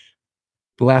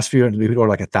the last few, we would order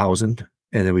like 1,000,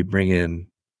 and then we bring in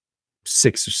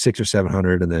six or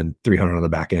 700, and then 300 on the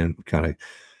back end. Kind of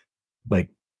like,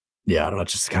 I don't know,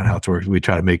 just kind of how it works. We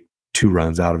try to make 2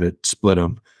 runs out of it, split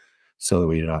them, so that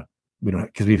we don't,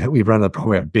 because we've run up,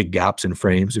 we have big gaps in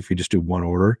frames if we just do one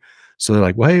order. So they're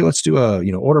like, well, hey, let's do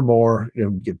order more,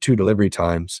 get 2 delivery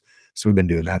times. So we've been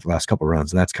doing that the last couple of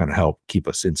runs, and that's kind of helped keep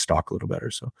us in stock a little better.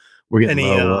 So we're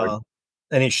getting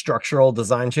any structural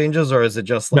design changes, or is it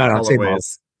just like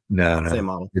colorways? No, Same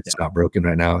model. it's not broken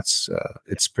right now. It's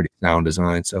pretty sound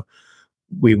design. So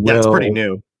we will. Yeah, it's pretty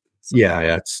new. So. Yeah,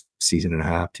 it's season and a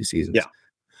half, 2 seasons.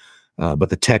 Yeah. But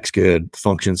the tech's good, the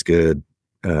function's good.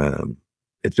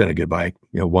 It's been a good bike.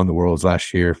 Won the Worlds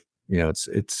last year.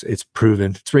 It's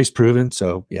proven. It's race proven.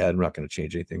 So yeah, I'm not going to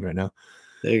change anything right now.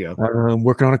 There you go.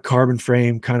 Working on a carbon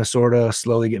frame, kind of, sort of,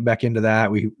 slowly getting back into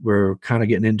that. We're kind of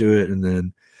getting into it and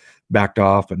then backed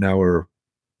off, but now we're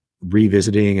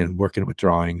revisiting and working with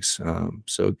drawings.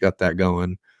 So got that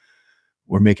going.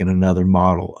 We're making another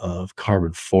model of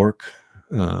carbon fork.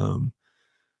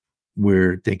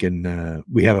 We're thinking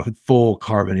we have a full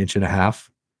carbon 1.5 inches,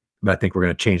 but I think we're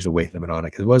going to change the weight limit on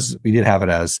it, because we did have it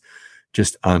as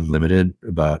just unlimited,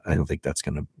 but I don't think that's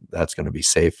gonna be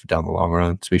safe down the long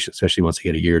run, especially once they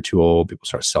get a year or two old, people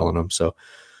start selling them. So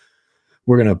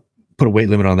we're gonna put a weight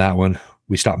limit on that one.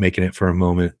 We stopped making it for a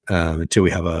moment until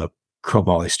we have a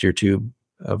chromoly steer tube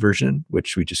version,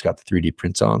 which we just got the 3D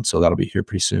prints on. So that'll be here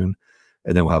pretty soon,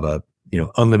 and then we'll have a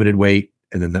unlimited weight,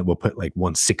 and then we'll put like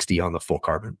 160 on the full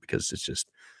carbon, because it's just,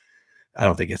 I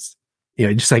don't think it's,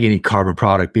 just like any carbon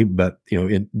product, but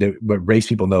but race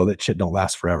people know that shit don't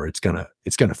last forever. It's gonna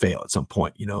fail at some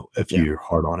point. If you're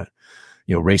hard on it.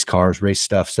 Race cars, race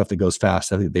stuff that goes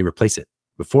fast, I think they replace it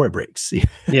before it breaks.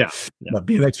 Yeah. But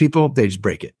BMX people, they just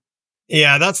break it.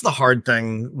 Yeah, that's the hard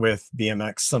thing with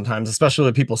BMX sometimes, especially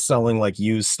with people selling like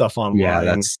used stuff online. Yeah,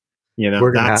 that's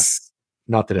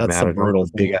not that it matters. Brutal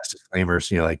big ass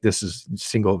disclaimers. Like, this is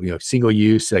single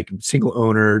use, like single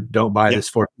owner. Don't buy this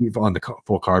for on the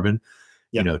full carbon.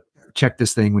 Check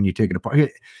this thing when you take it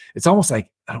apart. It's almost like,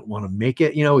 I don't want to make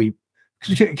it, you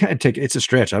kind of take it's a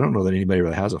stretch. I don't know that anybody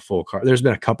really has a full car. There's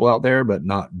been a couple out there, but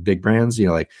not big brands,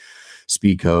 like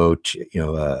Speed Coach,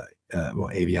 Avian,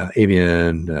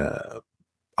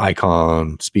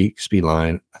 Icon,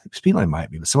 Speedline. I think Speedline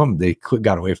might be, but some of them, they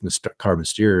got away from the carbon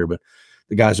steer, but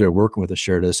the guys that are working with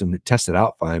assured us, and it tested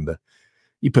out fine, but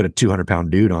you put a 200-pound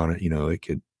dude on it, it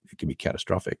could be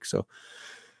catastrophic. So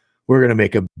we're going to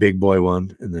make a big boy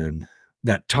one. And then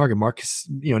that target market,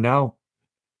 now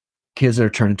kids that are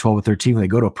turning 12 or 13, when they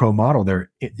go to a pro model, they're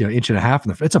 1.5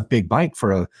 inches. It's a big bike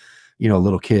for a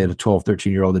little kid, a 12,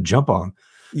 13-year-old, to jump on.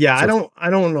 Yeah. So I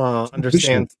don't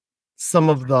understand some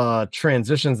of the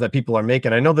transitions that people are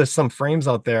making. I know there's some frames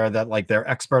out there that, like, they're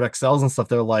Expert XLs and stuff,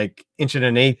 they're like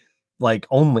 1.8 inches, like,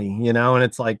 only, and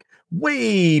it's like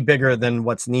way bigger than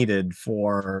what's needed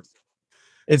for,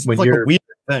 it's like a weird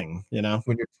thing,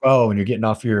 when you're 12 and you're getting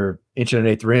off your 1.8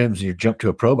 inch rims and you jump to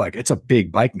a pro bike, it's a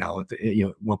big bike now.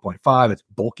 1.5, it's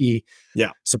bulky.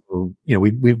 Yeah. So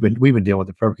we've been dealing with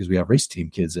the pro because we have race team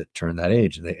kids that turn that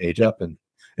age, and they age up, and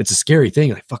it's a scary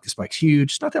thing. Like, fuck, this bike's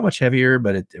huge. It's not that much heavier,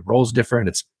 but it rolls different.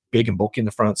 It's big and bulky in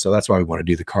the front. So that's why we want to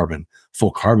do the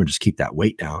full carbon, just keep that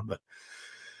weight down. But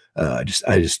yeah.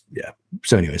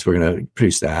 So anyways, we're going to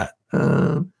produce that.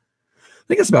 I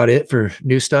think that's about it for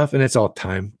new stuff, and it's all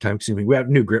time consuming. We have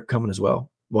new grip coming as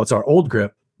well. Well, it's our old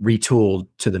grip retooled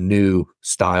to the new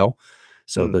style.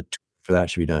 So the for that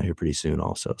should be done here pretty soon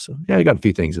also. So yeah, I got a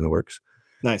few things in the works.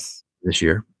 Nice. This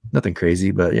year. Nothing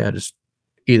crazy, but yeah, just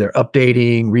either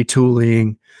updating,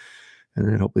 retooling, and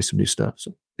then hopefully some new stuff.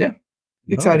 So yeah,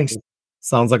 exciting.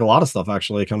 Sounds like a lot of stuff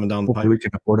actually coming down the pipe. We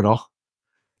can afford it all.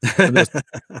 Those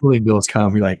tooling bills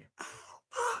come, you're like,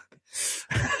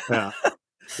 yeah.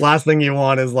 Last thing you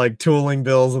want is like tooling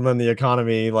bills, and then the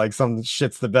economy, like, some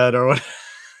shits the bed, or whatever.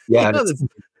 Yeah,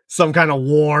 some kind of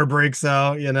war breaks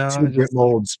out.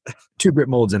 Two grip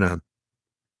molds in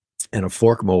a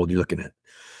fork mold. You're looking at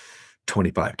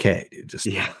 $25,000, dude. Just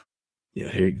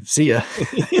here, see ya.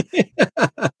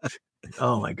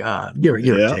 Oh my god, you're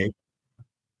yeah,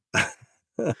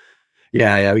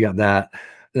 we got that.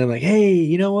 And I'm like, hey,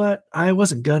 you know what? I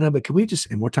wasn't gonna, but can we just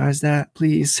amortize that,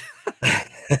 please?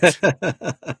 just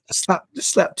slap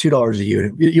 $2 a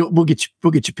unit. We'll get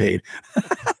you paid.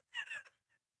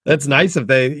 That's nice if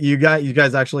you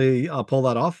guys actually pull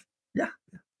that off. Yeah.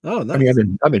 Oh, nice. I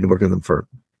mean, I've been working with them for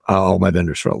all my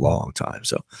vendors for a long time.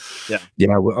 So yeah,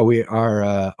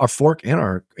 our fork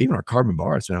and even our carbon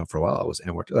bar, it's been out for a while. I was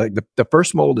amortized. Like the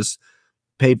first mold is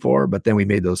paid for, but then we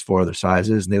made those 4 other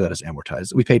sizes, and they let us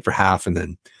amortize. We paid for half, and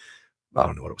then I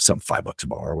don't know what it was, some $5 a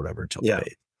bar or whatever until they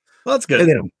paid. Well, that's good.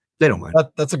 And they don't mind.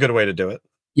 That's a good way to do it.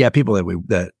 Yeah, people that we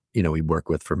work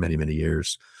with for many, many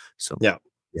years. So yeah.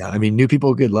 I mean, new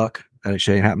people, good luck. That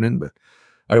shit ain't happening, but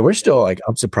we're still like,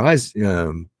 I'm surprised.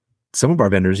 Some of our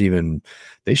vendors, even,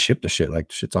 they ship the shit,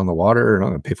 like shit's on the water, and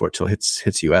I'm gonna pay for it till it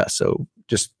hits US. So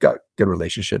just got good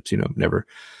relationships.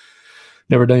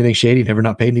 Never done anything shady, never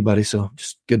not paid anybody. So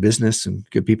just good business and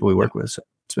good people we work with. So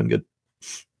it's been good.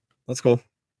 That's cool.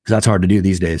 that's hard to do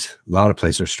these days. A lot of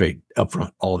places are straight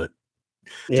upfront, all of it.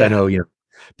 So I know,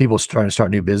 people trying to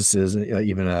start new businesses.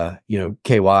 Even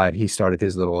KY, he started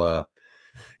his little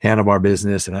handlebar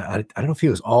business, and I don't know if he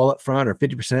was all up front or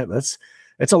 50%, but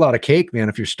it's a lot of cake, man.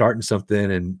 If you're starting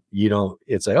something and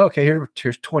it's like, okay,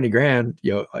 here's 20 grand,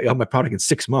 I got my product in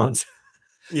 6 months.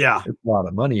 Yeah. It's a lot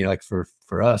of money, like for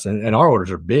us, and our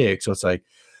orders are big. So it's like,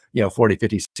 40,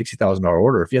 50, $60,000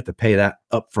 order. If you have to pay that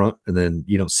up front and then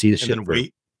you don't see the shit for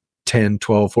 10,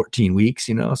 12, 14 weeks,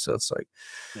 so it's like,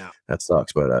 that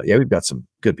sucks. But we've got some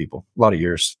good people, a lot of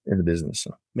years in the business.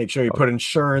 So. Make sure you put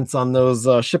insurance on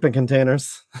those shipping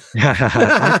containers.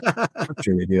 I'm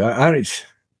sure they do. I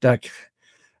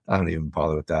don't even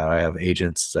bother with that. I have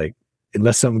agents. It's like,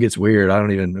 unless something gets weird, I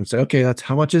don't even say, okay, that's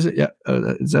how much is it? Yeah.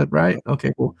 Is that right?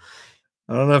 Okay, cool.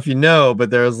 I don't know if you know, but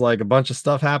there's like a bunch of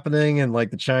stuff happening in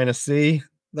like the China Sea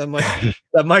that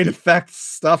might affect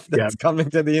stuff that's coming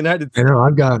to the United States. I know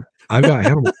I've got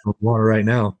animals in the water right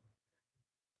now.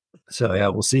 So yeah,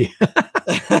 we'll see. We'll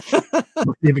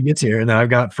see if it gets here. And then I've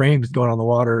got frames going on the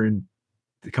water in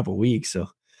a couple of weeks. So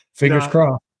fingers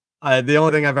crossed. The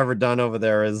only thing I've ever done over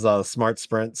there is smart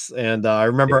sprints. And I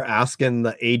remember asking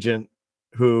the agent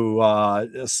who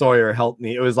Sawyer helped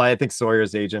me. It was I think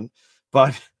Sawyer's agent,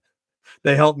 but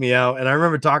they helped me out. And I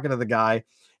remember talking to the guy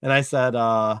and I said,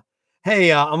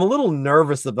 hey, I'm a little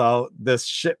nervous about this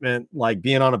shipment, like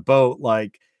being on a boat.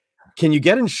 Like, can you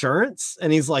get insurance?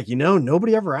 And he's like,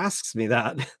 nobody ever asks me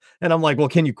that. And I'm like, well,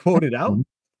 can you quote it out?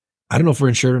 I don't know if we're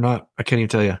insured or not. I can't even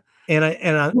tell you. And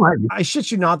I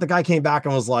shit you not, the guy came back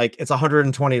and was like, it's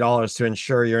 $120 to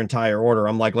insure your entire order.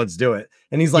 I'm like, let's do it.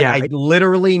 And he's like, I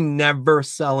literally never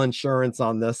sell insurance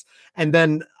on this. And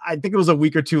then I think it was a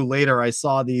week or two later, I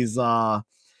saw these,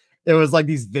 it was like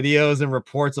these videos and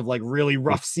reports of like really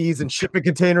rough seas and shipping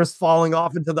containers falling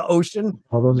off into the ocean.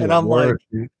 And I'm like,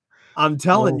 I'm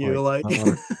telling you, like,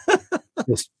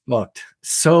 just fucked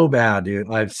so bad,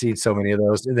 dude. I've seen so many of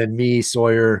those. And then me,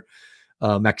 Sawyer,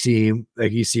 Maxime,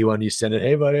 like you see one, you send it,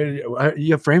 hey buddy,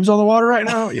 you have frames on the water right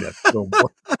now?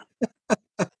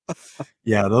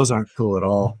 Yeah, those aren't cool at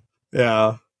all.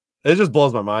 Yeah, it just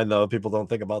blows my mind though. People don't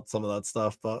think about some of that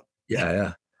stuff, but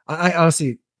yeah. I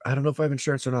honestly, I don't know if I have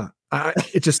insurance or not.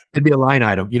 It'd be a line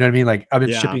item. You know what I mean? Like I've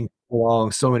been shipping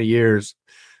along so many years.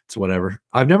 It's whatever.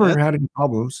 I've never had any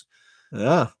problems.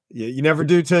 Yeah, you never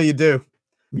do till you do.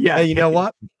 Yeah, hey, you know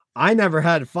what? I never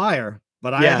had fire,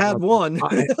 but I had one.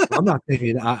 I'm not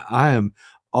thinking. I am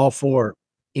all for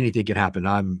anything can happen.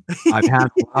 I've had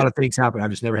a lot of things happen. I've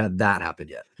just never had that happen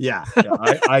yet. Yeah,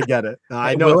 I get it.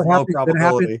 I know it's no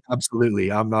probability.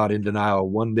 Absolutely, I'm not in denial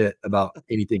one bit about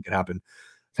anything could happen.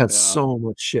 I've had so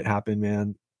much shit happen,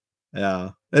 man. Yeah,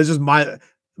 it's just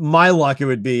my luck. It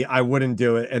would be I wouldn't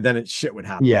do it, and then shit would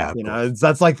happen. Yeah,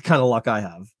 that's like the kind of luck I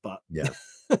have. But yeah,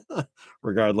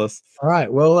 regardless. All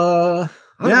right. Well,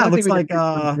 it looks like.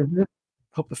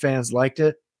 Hope the fans liked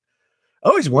it. I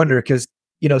always wonder because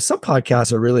some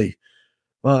podcasts are really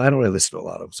well. I don't really listen to a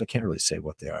lot of them, so I can't really say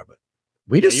what they are. But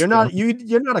you're not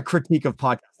a critique of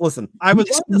podcasts. Listen, I was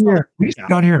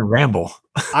down here and ramble.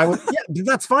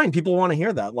 That's fine. People want to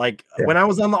hear that. Like when I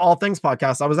was on the All Things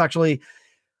podcast, I was actually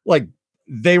like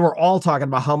they were all talking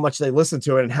about how much they listen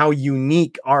to it and how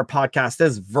unique our podcast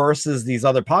is versus these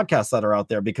other podcasts that are out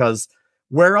there. Because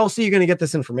where else are you going to get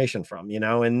this information from?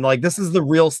 And like this is the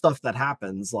real stuff that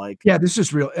happens. Like, this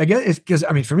is real. Again, it's because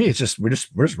for me, it's just we're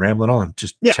just rambling on,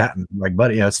 just chatting, like,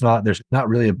 buddy. It's not. There's not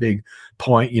really a big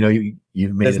point. You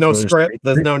made. There's no script.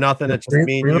 There's no nothing. It's just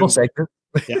me. Little segment.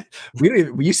 Yeah,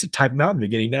 we used to type them out in the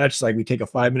beginning. Now it's just like we take a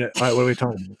 5 minute. All right, what are we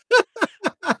talking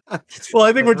about? Well,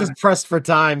 I think we're just pressed for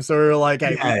time, so we're like,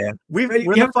 hey, we're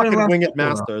the fucking wing it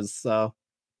masters. So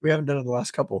we haven't done it the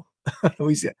last couple.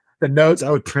 We see the notes. I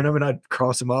would print them and I'd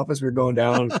cross them off as we were going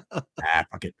down.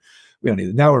 Fuck it. We don't need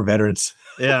it. Now we're veterans.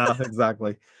 Yeah,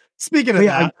 exactly. Speaking of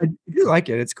that, I do like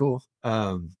it. It's cool.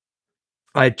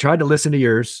 I tried to listen to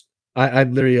yours. I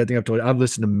literally, I think I've told you, I've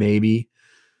listened to maybe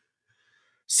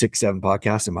 6-7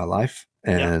 podcasts in my life.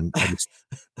 And I just,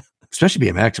 especially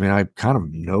BMX, I kind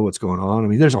of know what's going on.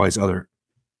 There's always other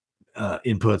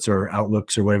inputs or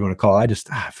outlooks or whatever you want to call it. I just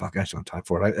don't have time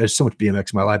for it. There's so much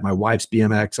BMX in my life. My wife's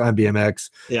BMX. I'm BMX.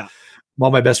 Yeah. All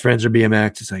my best friends are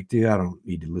BMX. It's like, dude, I don't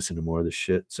need to listen to more of this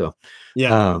shit. So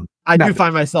I do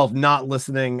find myself not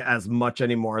listening as much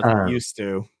anymore as I used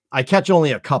to. I catch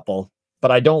only a couple,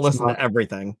 but I don't listen to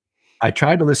everything. I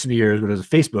tried to listen to yours, but it was a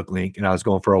Facebook link and I was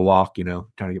going for a walk, trying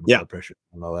to get my blood pressure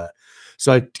and all that.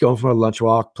 So I go for a lunch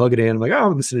walk, plug it in. I'm like,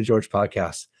 I'm listening to George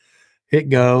podcast, hit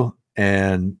go.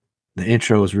 And the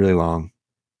intro was really long,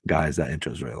 guys. That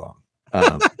intro is really long.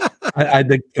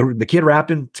 The kid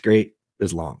rapping, it's great.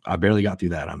 is long. I barely got through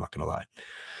that. I'm not going to lie.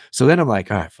 So then I'm like,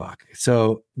 all right, fuck.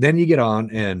 So then you get on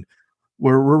and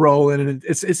we're rolling and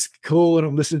it's cool. And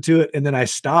I'm listening to it. And then I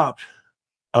stopped.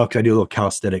 Oh, cause I do a little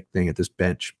calisthenic thing at this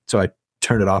bench. So I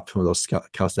turned it off to those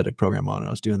calisthenic program on and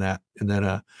I was doing that. And then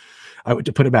I went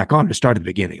to put it back on to start at the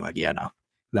beginning. Like, yeah, no,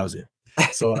 that was it.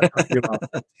 So I talked about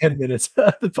 10 minutes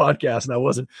of the podcast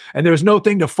and there was no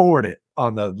thing to forward it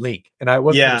on the link. And I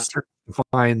wasn't going to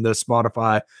find the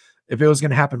Spotify. If it was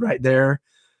going to happen right there,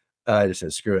 I just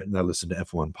said, screw it. And I listened to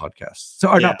F1 podcasts.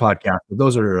 So, not podcasts, but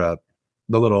those are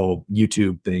the little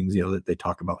YouTube things, that they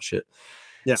talk about shit.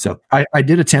 Yeah. So I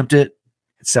did attempt it.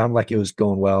 It sounded like it was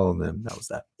going well. And then that was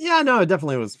that. Yeah, no, it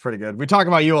definitely was pretty good. We talk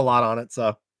about you a lot on it.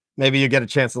 So maybe you get a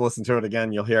chance to listen to it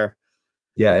again. You'll hear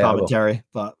commentary,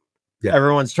 but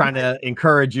everyone's trying to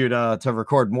encourage you to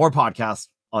record more podcasts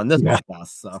on this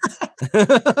podcast. So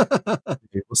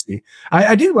we'll see.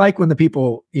 I do like when the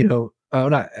people,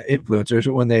 not influencers,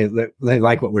 but when they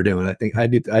like what we're doing. I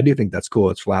do think that's cool.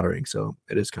 It's flattering. So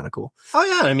it is kind of cool. Oh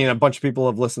yeah. I mean, a bunch of people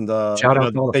have listened to, shout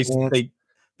out to all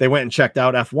they went and checked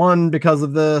out F1 because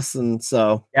of this. And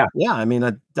so, yeah, I mean,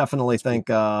 I definitely think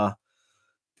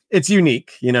it's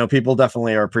unique. People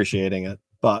definitely are appreciating it.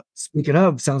 But speaking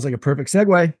of, sounds like a perfect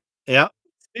segue. Yeah.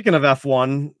 Speaking of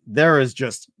F1, there is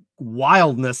just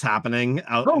wildness happening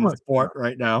out in the sport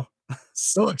right now.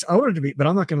 So I wanted to be, but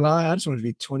I'm not gonna lie, I just wanted to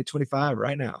be 2025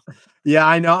 right now. Yeah,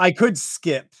 I know. I could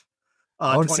skip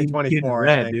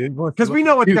 2024, dude, because we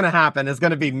know what's gonna happen. It's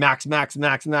gonna be max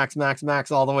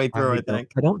all the way through. I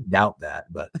think. I don't doubt that,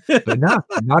 but not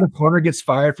if Horner gets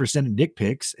fired for sending dick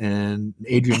pics and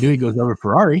Adrian Newey goes over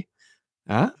Ferrari.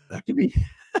 That could be.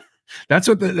 That's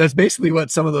basically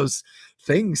what some of those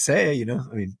things say,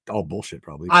 I mean, all bullshit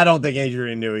probably. I don't think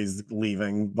Adrian Newey's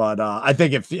leaving, but I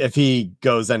think if he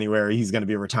goes anywhere, he's going to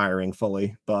be retiring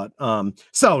fully. But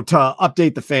so to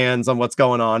update the fans on what's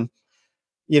going on,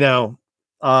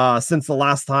 since the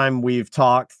last time we've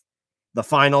talked, the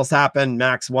finals happened.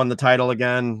 Max won the title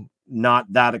again. Not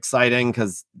that exciting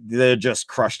because they just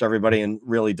crushed everybody and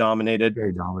really dominated.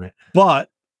 Very dominant. But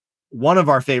one of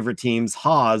our favorite teams,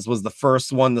 Haas, was the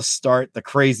first one to start the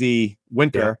crazy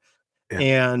winter. Yeah.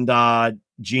 And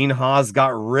Gene Haas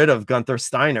got rid of Gunther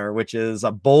Steiner, which is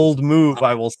a bold move,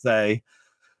 I will say,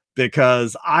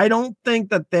 because I don't think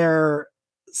that their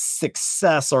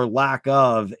success or lack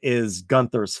of is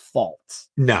Gunther's fault.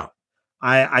 No.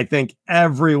 I think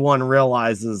everyone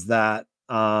realizes that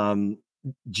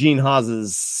Gene Haas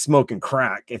is smoking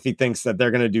crack if he thinks that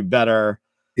they're going to do better.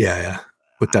 Yeah.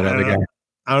 With that other guy.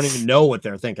 I don't even know what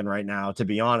they're thinking right now, to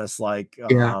be honest.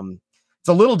 It's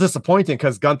a little disappointing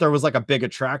because Gunther was like a big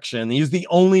attraction. He's the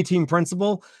only team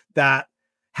principal that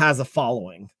has a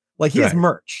following. Like he has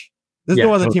merch. There's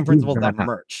no other team principal that have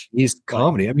merch. He's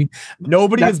comedy. I mean,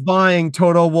 nobody is buying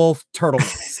Toto Wolff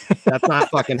turtles. That's not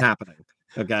fucking happening.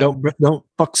 Okay. Don't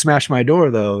fuck smash my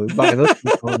door though. Exactly.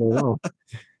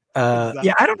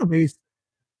 Yeah, I don't know. Maybe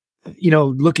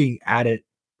looking at it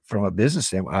from a business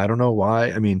standpoint, I don't know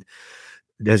why. I mean,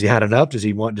 has he had enough? Does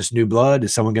he want just new blood?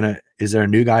 Is there a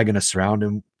new guy going to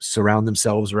surround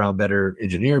themselves around better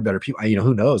engineer, better people?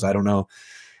 Who knows? I don't know.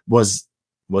 Was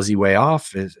he way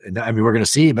off? I mean, we're going to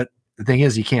see, but the thing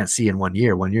is, you can't see in 1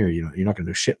 year. 1 year, you're not going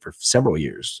to do shit for several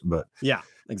years. But yeah,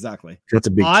 exactly. That's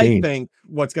a big change. I think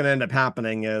what's going to end up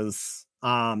happening is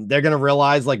they're going to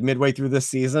realize like midway through this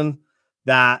season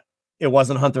that it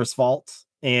wasn't Hunter's fault,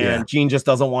 and Gene just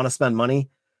doesn't want to spend money.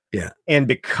 Yeah. And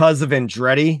because of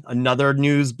Andretti, another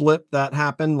news blip that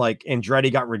happened, like Andretti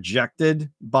got rejected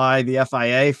by the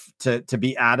FIA to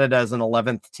be added as an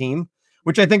 11th team,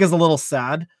 which I think is a little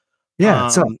sad. Yeah.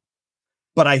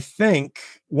 But I think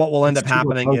what will end up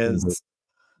happening is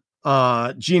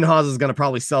Gene Haas is going to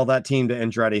probably sell that team to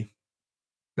Andretti.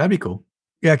 That'd be cool.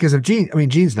 Yeah. Cause if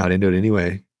Gene's not into it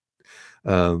anyway.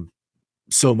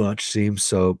 So much seems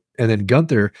so. And then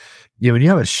Gunther, when you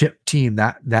have a ship team,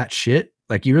 that shit,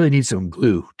 like you really need some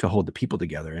glue to hold the people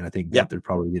together. And I think Gunther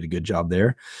probably did a good job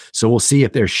there. So we'll see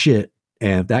if they're shit.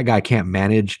 And if that guy can't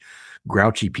manage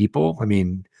grouchy people, I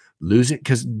mean,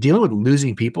 because dealing with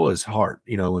losing people is hard,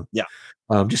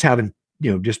 just having,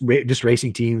 just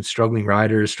racing teams, struggling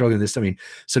riders, struggling this. I mean,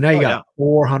 so now you got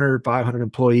 400, 500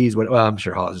 employees. Well, I'm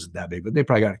sure Haas isn't that big, but they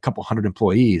probably got a couple hundred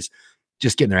employees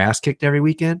just getting their ass kicked every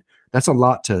weekend. That's a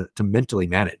lot to mentally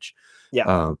manage.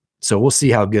 Yeah. So we'll see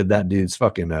how good that dude's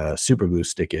fucking super glue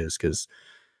stick is. Cause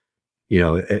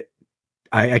I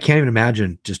can't even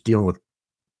imagine just dealing with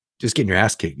just getting your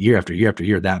ass kicked year after year after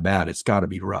year that bad. It's gotta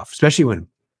be rough, especially when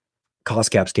cost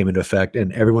caps came into effect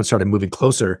and everyone started moving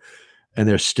closer and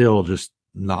they're still just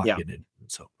not getting it.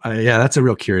 So yeah, that's a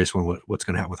real curious one. What's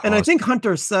going to happen with And Haas. I think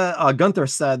Gunther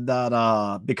said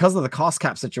that because of the cost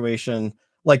cap situation,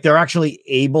 like they're actually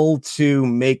able to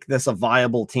make this a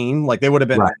viable team. Like they would have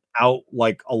been out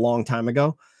like a long time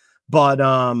ago, but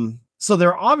so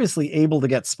they're obviously able to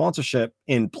get sponsorship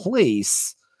in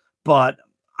place. But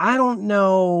I don't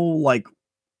know, like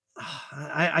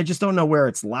I just don't know where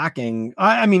it's lacking.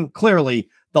 I mean, clearly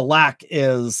the lack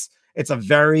is it's a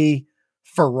very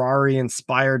Ferrari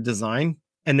inspired design,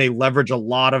 and they leverage a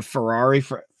lot of Ferrari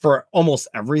for almost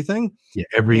everything. Yeah,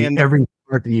 every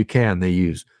part that you can, they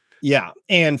use. Yeah,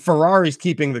 and Ferrari's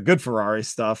keeping the good Ferrari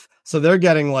stuff, so they're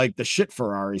getting like the shit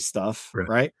Ferrari stuff,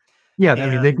 right? Yeah, I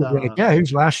mean, they could be like, yeah,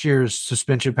 here's last year's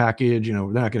suspension package. You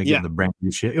know, they're not going to give them the brand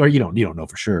new shit, or you don't know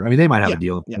for sure. I mean, they might have a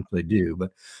deal if they do,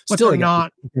 but still, they're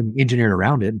not engineered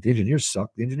around it. The engineers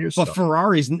suck. The engineers, but suck.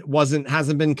 Ferrari's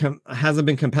hasn't been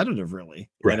competitive really,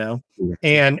 you know,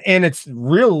 and it's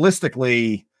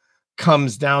realistically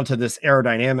comes down to this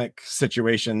aerodynamic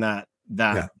situation that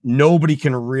nobody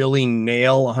can really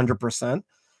nail 100%,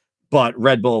 but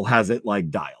Red Bull has it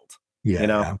like dialed. Yeah, you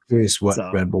know, I'm curious what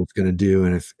Red Bull's going to do,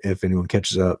 and if anyone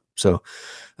catches up. So,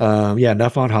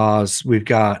 enough on Haas. We'll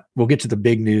get to the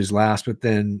big news last, but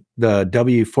then the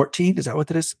W14, is that what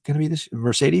that is going to be this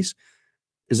Mercedes?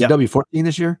 Is it W14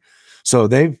 this year? So I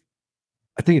think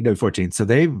it's W14. So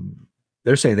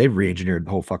they're saying they've re-engineered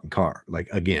the whole fucking car, like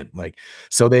again, like,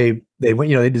 so they went,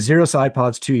 they did 0 side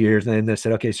pods 2 years, and then they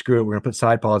said, okay, screw it, we're gonna put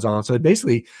side pods on. So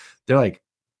basically they're like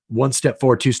 1 step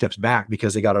forward, 2 steps back,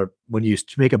 because when you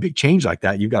make a big change like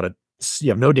that, you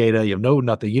have no data, you have no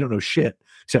nothing, you don't know shit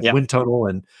except wind tunnel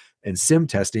and sim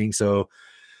testing. So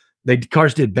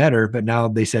cars did better, but now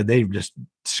they said they've just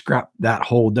scrapped that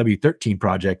whole W13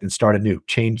 project and started new,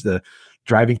 change the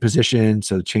driving position,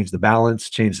 so change the balance,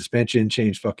 change suspension,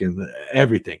 change fucking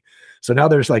everything. So now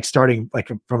there's like starting like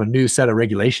from a new set of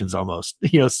regulations almost,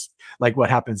 like what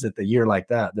happens at the year like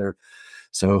that.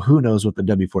 So who knows what the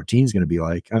W14 is going to be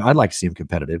like. I'd like to see them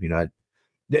competitive,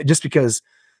 just because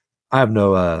I have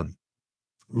no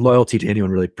loyalty to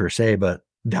anyone really per se, but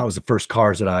that was the first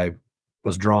cars that I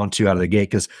was drawn to out of the gate,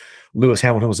 because Lewis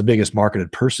Hamilton was the biggest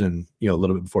marketed person, a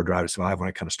little bit before Drive to Survive. When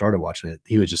I kind of started watching it,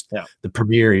 he was just the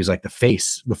premier. He was like the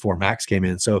face before Max came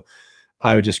in. So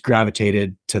I would just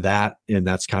gravitated to that. And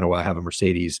that's kind of why I have a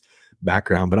Mercedes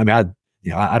background. But I mean,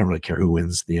 I don't really care who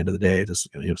wins at the end of the day. It's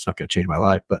not going to change my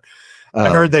life, but I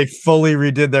heard they fully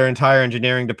redid their entire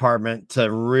engineering department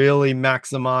to really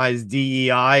maximize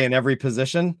DEI in every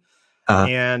position.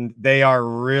 And they are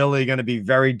really going to be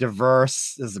very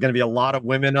diverse. There's going to be a lot of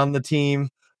women on the team.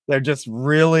 They're just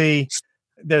really,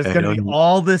 there's going to be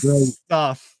all this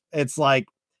stuff. It's like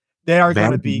they are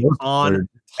going to be on.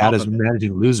 That is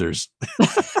managing losers.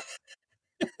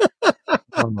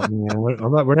 We're not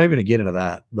even going to get into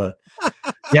that, but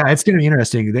yeah, it's going to be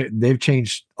interesting. They've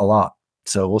changed a lot,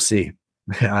 so we'll see.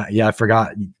 I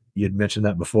forgot you'd mentioned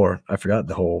that before. I forgot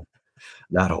that whole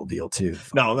deal too.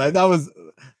 No, that was,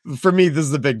 for me, this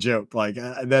is a big joke. Like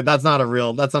that's not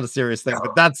a serious thing,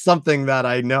 but that's something that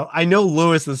I know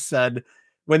Lewis has said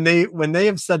when they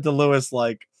have said to Lewis,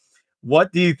 like,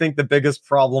 what do you think the biggest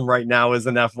problem right now is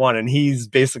in F1? And he's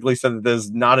basically said that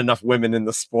there's not enough women in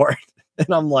the sport.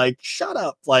 And I'm like, shut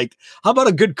up. Like, how about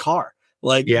a good car?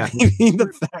 Like,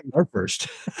 the fact are first.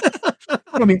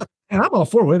 I mean, and I'm all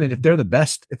for women if they're the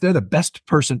best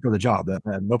person for the job.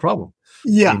 No problem.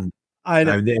 Yeah. I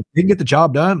know. If they can get the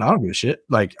job done, I don't give a shit.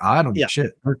 Like, I don't give a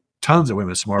shit. There are tons of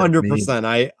women smart.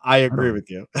 100%. I agree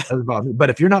with you. But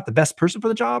if you're not the best person for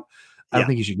the job, I don't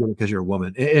think you should do it because you're a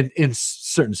woman. In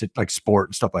certain like sport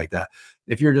and stuff like that.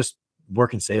 If you're just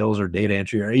working sales or data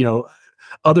entry or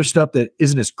other stuff that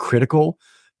isn't as critical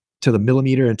to the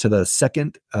millimeter and to the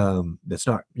second, that's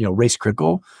not race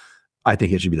critical, I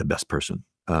think it should be the best person.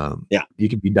 You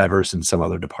can be diverse in some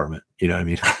other department, you know what I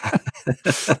mean?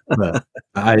 But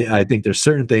I think there's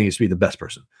certain things to be the best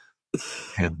person,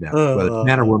 hands down. Whether it's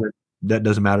man or woman, that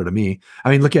doesn't matter to me.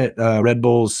 I mean, look at Red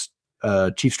Bull's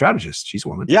chief strategist. She's a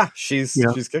woman. Yeah, she's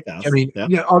kick-ass. I mean,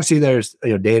 obviously there's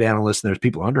data analysts and there's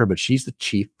people under her, but she's the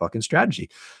chief fucking strategy.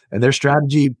 And their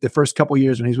strategy, the first couple of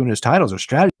years when he's winning his titles, their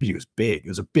strategy was big. It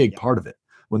was a big part of it.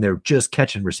 When they were just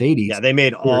catching Mercedes. Yeah, they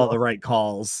made all the right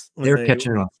calls. They're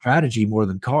catching it on strategy more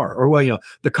than car. Or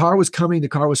the car was coming,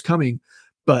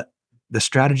 but the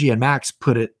strategy and Max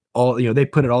put it all, they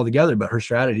put it all together, but her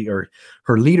strategy or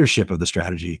her leadership of the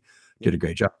strategy did a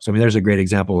great job. So I mean, there's a great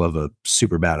example of a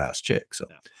super badass chick. So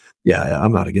yeah,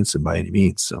 I'm not against him by any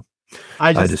means. So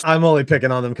I'm only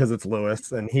picking on them because it's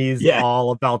Lewis and he's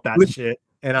all about that shit.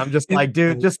 And I'm just like,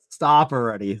 dude, just stop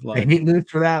already. I Like, hate news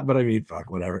for that, but I mean,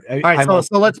 fuck, whatever. all right, so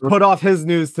let's put off his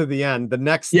news to the end. The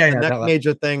next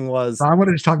major thing was. So I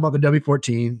wanted to talk about the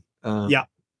W14.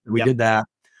 We did that.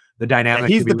 The dynamic.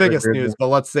 He's the biggest news, but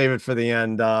let's save it for the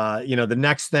end. The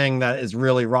next thing that is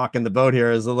really rocking the boat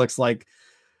here is it looks like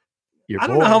I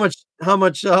don't know how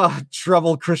much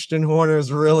trouble Christian Horner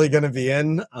is really going to be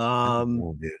in.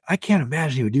 I can't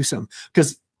imagine he would do something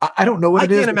because I don't know what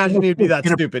it is. I can't imagine he'd be that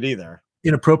stupid either.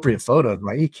 Inappropriate photos,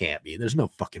 like he can't be. There's no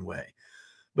fucking way.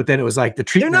 But then it was like the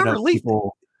treatment of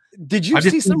people. Did you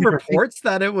see some reports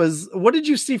that it was? What did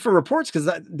you see for reports? Because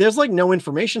there's like no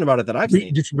information about it that I've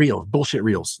seen. Just bullshit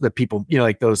reels that people,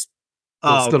 like those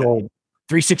little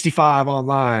 365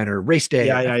 online or race day.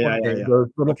 Those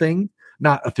little things,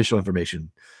 not official information.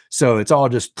 So it's all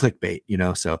just clickbait,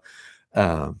 So,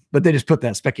 but they just put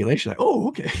that speculation like, oh,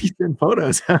 okay, he's in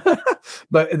photos.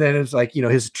 But then it's like,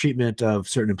 his treatment of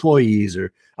certain employees,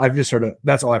 or I've just heard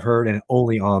that's all I've heard, and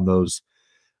only on those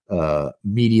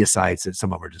media sites that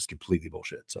some of them are just completely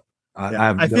bullshit. So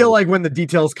I feel like when the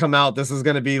details come out, this is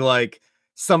going to be like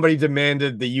somebody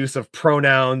demanded the use of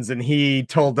pronouns and he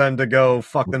told them to go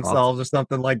fuck themselves or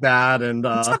something like that. And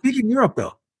it's not big in Europe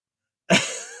though.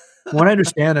 When I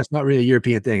understand, it's not really a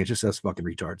European thing. It's just us fucking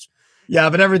retards. Yeah,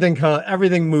 but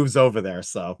everything moves over there.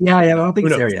 So yeah, I don't think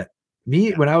it's there yet.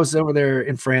 When I was over there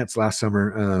in France last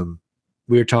summer,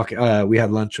 we were talking. We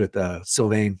had lunch with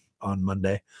Sylvain on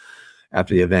Monday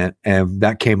after the event, and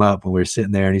that came up when we were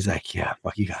sitting there, and he's like, yeah,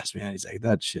 fuck you guys, man. He's like,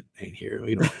 that shit ain't here.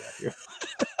 We don't do that here.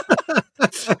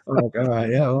 I'm like, all right,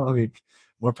 yeah, well, I mean,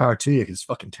 more power to you, because it's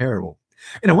fucking terrible.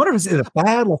 And I wonder if it's a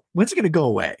bad, when's it going to go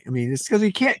away? I mean, it's because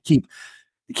you can't keep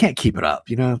it up.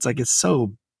 It's like, it's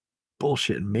so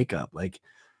bullshit and makeup. Like,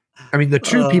 I mean, the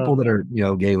true people that are,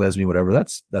 gay, lesbian, whatever,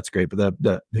 that's great. But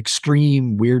the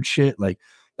extreme weird shit, like,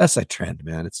 that's a trend,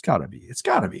 man. It's gotta be.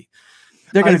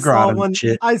 They're gonna grow out of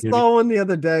shit. I saw one the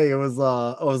other day. It was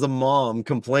a mom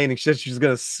complaining she's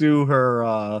gonna sue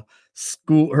her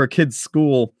her kid's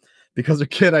school because her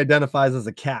kid identifies as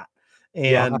a cat,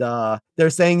 and they're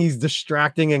saying he's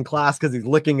distracting in class because he's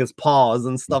licking his paws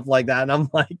and stuff like that. And I'm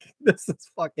like, this is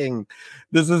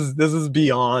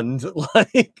beyond.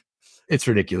 Like, it's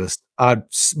ridiculous.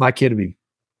 My kid would be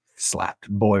slapped,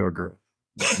 boy or girl.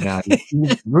 Now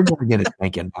we're gonna get it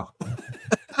spanking now.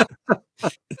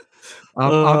 I'm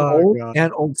old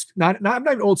and old. I'm not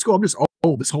even old school. I'm just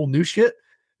old. This whole new shit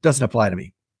doesn't apply to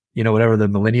me. Whatever the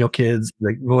millennials kids,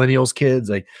 like, you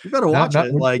better watch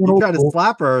it. Like, you try to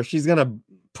slap her, she's gonna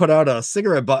put out a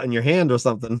cigarette butt in your hand or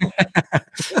something.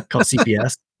 Called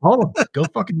CPS. Oh, go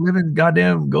fucking live in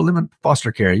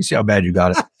foster care. You see how bad you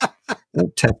got it.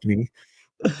 Don't tempt me.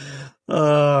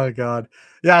 Oh God.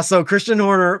 Yeah. So Christian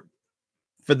Horner,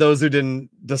 for those who didn't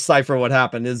decipher what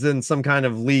happened, is in some kind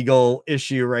of legal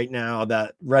issue right now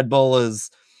that Red Bull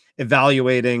is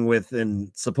evaluating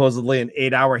within supposedly an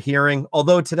 8-hour hearing.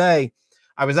 Although today,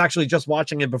 I was actually just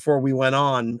watching it before we went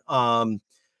on.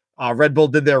 Red Bull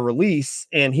did their release,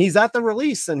 and he's at the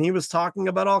release, and he was talking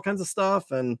about all kinds of stuff.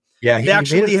 And they had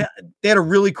a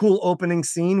really cool opening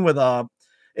scene with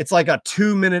it's like a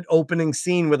 2-minute opening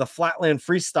scene with a Flatland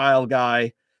Freestyle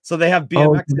guy. So they have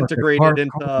BMX integrated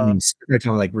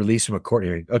into like release from a court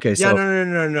hearing. Okay, so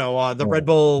no. The Red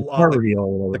Bull,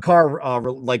 the car,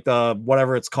 like the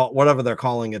whatever it's called, whatever they're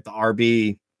calling it, the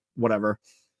RB, whatever.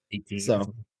 18.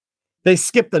 So they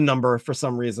skipped the number for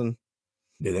some reason.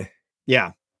 Did they?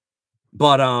 Yeah,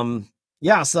 but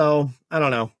yeah. So I don't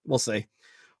know. We'll see.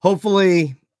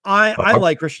 Hopefully, I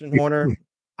like Christian Horner.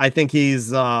 I think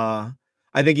he's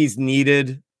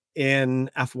needed in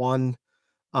F1.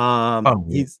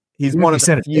 He's one of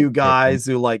the few guys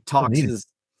who like talks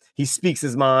he speaks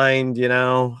his mind, he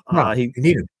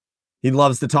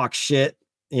loves to talk shit,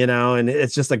 and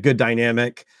it's just a good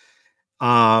dynamic.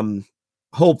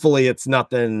 Hopefully it's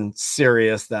nothing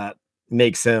serious that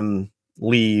makes him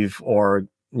leave or,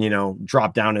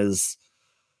 drop down his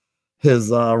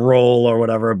role or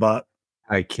whatever, but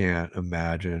I can't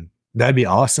imagine. That'd be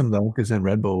awesome though, because then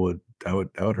Red Bull would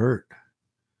hurt.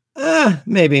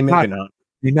 Maybe not.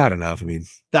 Not enough. I mean,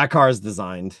 that car is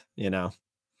designed, Yeah.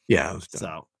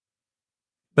 So,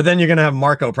 but then you're going to have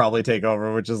Marco probably take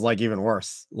over, which is like even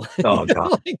worse. Oh,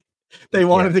 God. They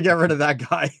wanted to get rid of that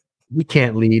guy. He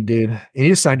can't lead, dude. And he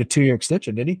just signed a 2-year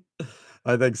extension, did he?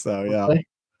 I think so. Yeah.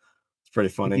 It's pretty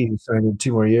funny. He signed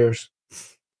 2 more years.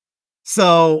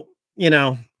 So,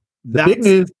 the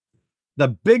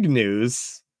big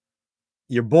news,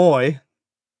 your boy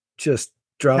just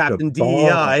dropped Captain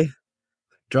DEI.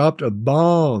 Dropped a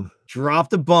bomb,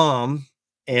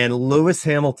 and Lewis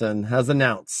Hamilton has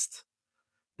announced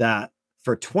that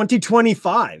for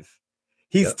 2025,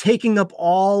 He's taking up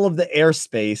all of the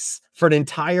airspace for an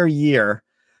entire year,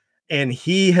 and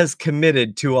he has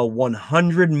committed to a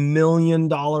 $100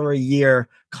 million a year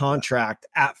contract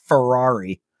at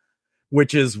Ferrari,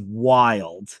 which is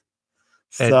wild.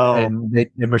 And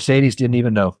Mercedes didn't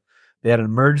even know. They had an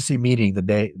emergency meeting the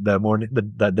day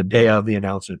of the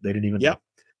announcement. They didn't even know.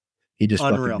 He just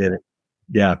fucking did it.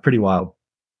 Yeah, pretty wild.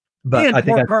 But and I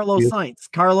think Carlos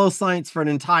Sainz for an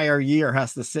entire year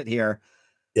has to sit here.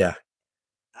 Yeah.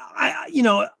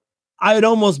 I'd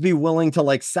almost be willing to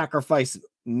like sacrifice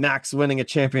Max winning a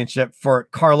championship for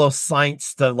Carlos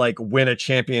Sainz to like win a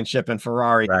championship in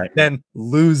Ferrari, then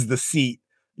lose the seat,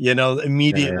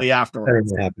 immediately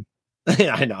afterwards.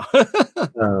 Yeah, I know.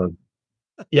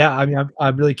 Yeah, I mean,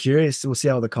 I'm really curious. We'll see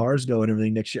how the cars go and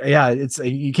everything next year. Yeah, it's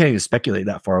you can't even speculate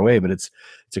that far away, but it's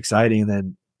exciting. And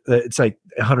then it's like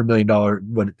 $100 million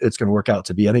what it's going to work out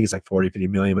to be. I think it's like 40-50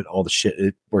 million, but all the shit,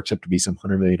 it works up to be some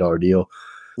 $100 million deal.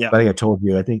 Yeah, but I think I told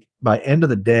you. I think by end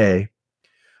of the day,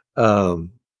 hang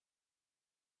on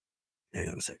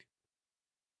a second.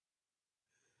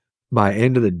 By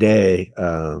end of the day,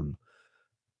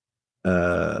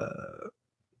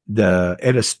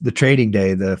 the trading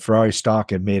day, the Ferrari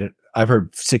stock had made it. I've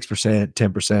heard 6%,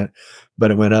 10%,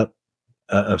 but it went up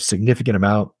a significant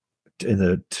amount in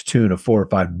the tune of $4 or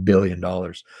 $5 billion.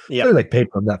 Yeah, they're like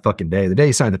paper on that fucking day. The day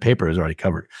you signed the paper is already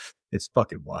covered. It's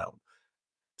fucking wild.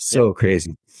 So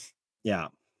crazy. Yeah.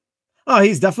 Oh,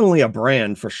 he's definitely a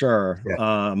brand for sure.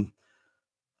 Yeah.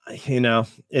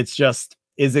 It's just,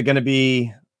 is it going to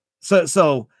be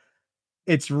so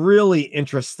it's really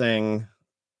interesting.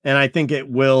 And I think it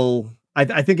will,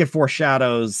 I think it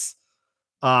foreshadows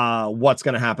what's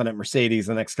going to happen at Mercedes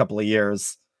the next couple of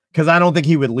years. Cause I don't think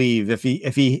he would leave if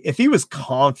he was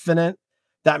confident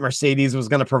that Mercedes was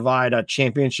going to provide a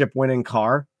championship winning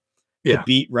car to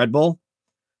beat Red Bull.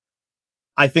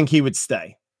 I think he would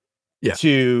stay. Yeah.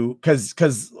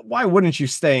 Cause why wouldn't you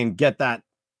stay and get that,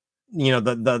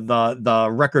 the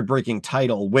record breaking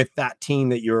title with that team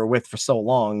that you were with for so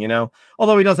long,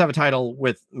 although he does have a title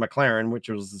with McLaren, which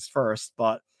was his first,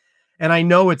 and I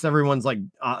know it's everyone's like,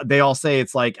 they all say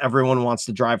it's like everyone wants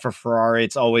to drive for Ferrari.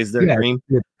 It's always their dream.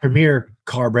 The premier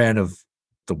car brand of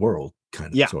the world,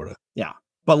 kind of, sort of. Yeah.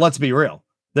 But let's be real.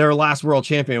 Their last world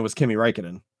champion was Kimi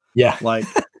Räikkönen. Yeah. Like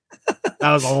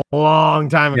that was a long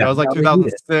time ago. It was like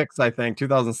 2006, I think,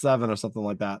 2007 or something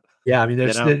like that. Yeah. I mean,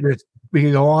 there's we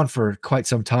can go on for quite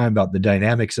some time about the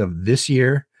dynamics of this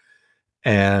year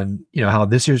and, how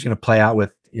this year's going to play out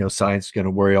with, Sainz going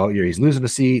to worry all year. He's losing a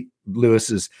seat. Lewis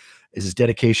is his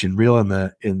dedication real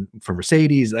for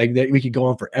Mercedes? Like we could go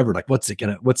on forever. Like, what's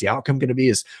the outcome going to be?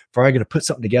 Is Ferrari going to put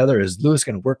something together? Is Lewis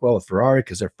going to work well with Ferrari?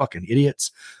 Cause they're fucking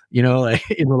idiots. Like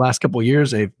in the last couple of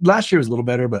years, last year was a little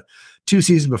better, but 2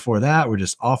 seasons before that were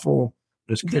just awful.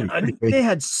 They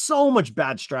had so much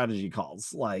bad strategy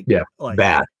calls.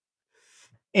 Bad.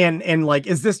 And like,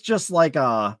 is this just like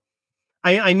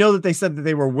I know that they said that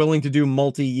they were willing to do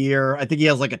multi-year. I think he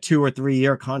has like a 2 or 3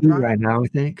 year contract right now. I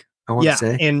think I want to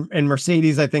say, and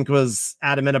Mercedes, I think, was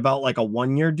adamant about like a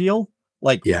 1 year deal,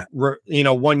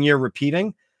 1 year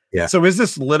repeating. Yeah. So is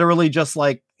this literally just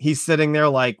like he's sitting there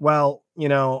like, well,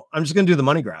 I'm just gonna do the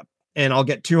money grab and I'll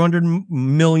get $200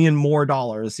 million more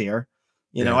here.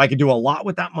 I could do a lot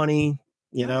with that money.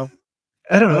 I don't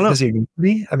know. Does he need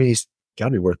money? I mean, he's got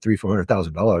to be worth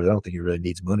 $300,000-$400,000. I don't think he really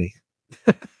needs money.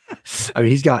 I mean,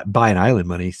 he's got buy an island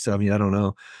money. So, I mean, I don't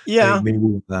know. Yeah. Maybe,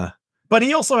 but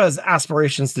he also has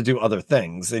aspirations to do other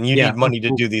things, and you need money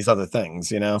to do these other things,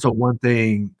 So one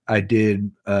thing I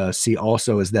did see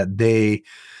also is that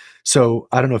so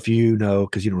I don't know if you know,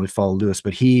 because you don't really follow Lewis,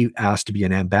 but he asked to be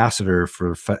an ambassador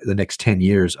for the next 10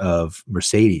 years of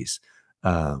Mercedes.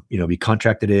 Be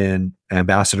contracted in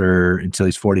ambassador until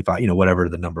he's 45, whatever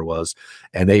the number was.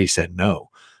 And they said no.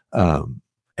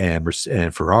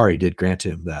 And Ferrari did grant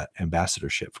him that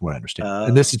ambassadorship, from what I understand.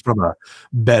 And this is from a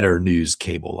better news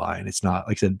cable line. It's not,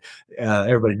 like I said,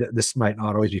 everybody, this might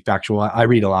not always be factual. I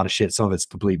read a lot of shit. Some of it's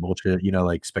complete bullshit,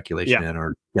 like speculation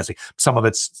or guessing. Some of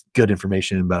it's good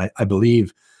information, but I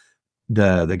believe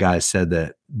the guy said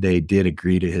that they did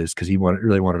agree to his, because he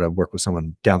really wanted to work with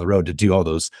someone down the road to do all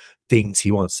those things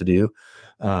he wants to do.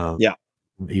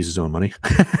 Use his own money.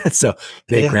 So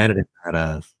they granted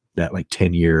him that like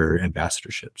 10-year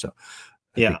ambassadorship. So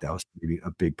I think that was maybe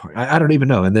a big part. I don't even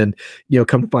know. And then,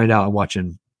 come to find out, I'm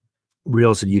watching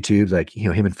reels on YouTube, like,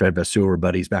 him and Fred Vasseur were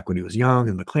buddies back when he was young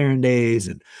in the McLaren days.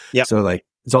 And so like,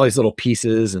 it's all these little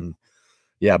pieces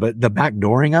but the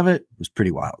backdooring of it was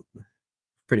pretty wild.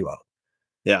 Pretty wild.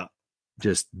 Yeah.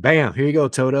 Just bam, here you go,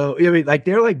 Toto. I mean, like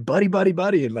they're like buddy.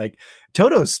 And like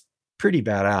Toto's pretty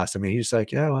badass. I mean, he's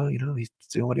like, yeah, well, he's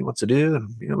doing what he wants to do,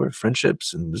 and we're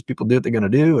friendships, and there's people do what they're gonna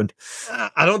do. And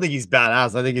I don't think he's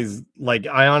badass. I think he's like,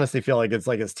 I honestly feel like it's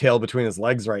like his tail between his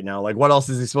legs right now. Like, what else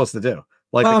is he supposed to do?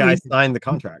 Like, the guy signed the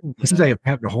contract. It seems like if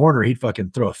Pepper Horner, he'd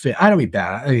fucking throw a fit. I don't mean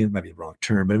bad. I mean, it might be the wrong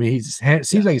term, but I mean,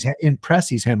 seems like he's in press.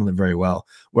 He's handling very well,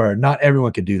 where not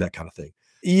everyone can do that kind of thing.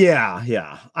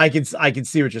 Yeah. I can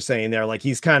see what you're saying there. Like,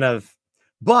 he's kind of,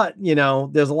 but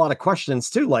there's a lot of questions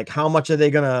too. Like, how much are they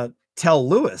gonna tell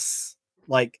Lewis?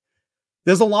 Like,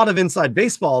 there's a lot of inside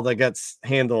baseball that gets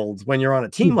handled when you're on a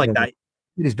team like that.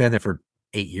 He's been there for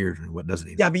 8 years, and what doesn't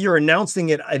he? Yeah, but you're announcing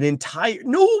it an entire.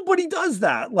 Nobody does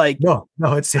that. Like, no,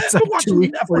 it's like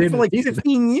watching Netflix for like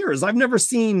 15 years. I've never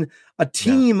seen a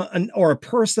team or a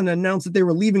person announce that they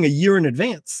were leaving a year in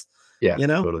advance. Yeah,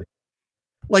 totally.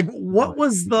 Like, what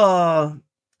was the?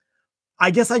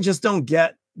 I guess I just don't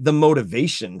get the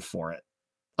motivation for it,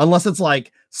 unless it's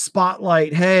like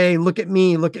spotlight. Hey, look at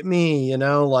me, like,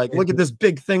 look at this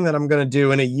big thing that I'm going to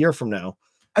do in a year from now.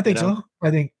 I think so. I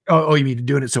think. Oh, you mean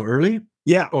doing it so early?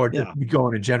 Yeah, or just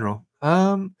going in general.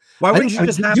 Why wouldn't you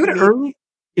just have doing it early?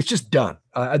 It's just done.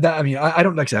 I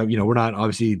don't like that. We're not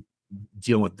obviously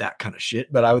dealing with that kind of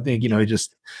shit, but I would think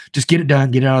just get it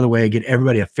done, get it out of the way, get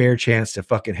everybody a fair chance to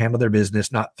fucking handle their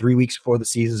business. Not 3 weeks before the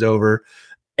season's over.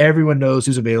 Everyone knows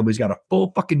who's available. He's got a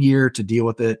full fucking year to deal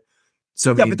with it.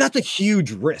 So yeah, but that's a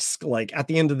huge risk. Like, at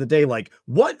the end of the day, like,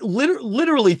 what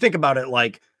literally think about it.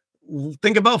 Like,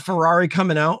 think about Ferrari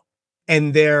coming out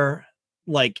and they're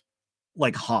like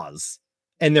Haas,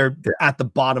 and they're at the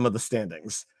bottom of the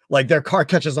standings. Like, their car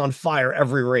catches on fire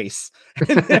every race,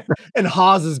 and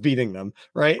Haas is beating them.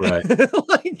 Right.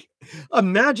 Like,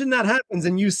 imagine that happens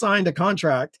and you signed a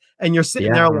contract and you're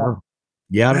sitting there. Like,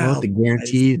 I don't know what the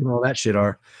guarantees and all that shit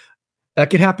are. That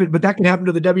could happen, but that can happen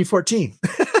to the W14.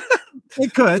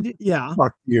 It could, yeah.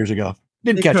 Years ago,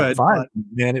 didn't catch on fire,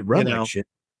 man. It run like shit.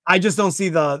 I just don't see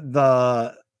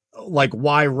the like,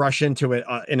 why rush into it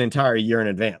an entire year in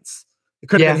advance. It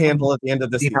could have been handled at the end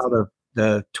of the season. How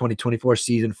the 2024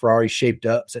 season Ferrari shaped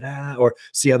up, said or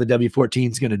see how the W14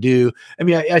 is going to do. I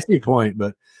mean, I see your point,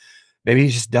 but maybe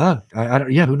he's just done. I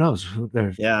don't. Yeah, who knows?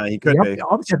 Yeah, he could be. Obviously,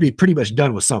 have to be pretty much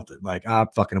done with something. Like, I'm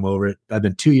fucking him over it. I've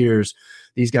been 2 years.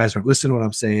 These guys aren't listening to what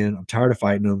I'm saying. I'm tired of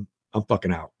fighting them. I'm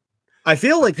fucking out. I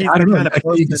feel like he's I don't know.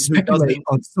 You can speculate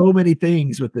on so many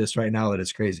things with this right now that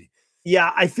it's crazy.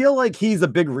 Yeah, I feel like he's a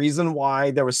big reason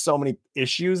why there was so many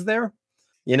issues there.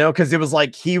 Because it was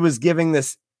like he was giving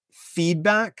this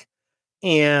feedback,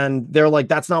 and they're like,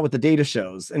 "That's not what the data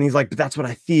shows," and he's like, "But that's what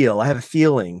I feel. I have a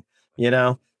feeling,"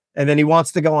 And then he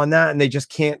wants to go on that, and they just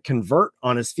can't convert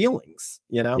on his feelings.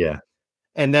 Yeah.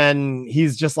 And then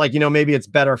he's just like, maybe it's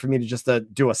better for me to just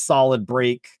do a solid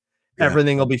break. Yeah.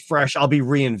 Everything will be fresh. I'll be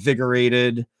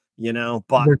reinvigorated,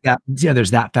 but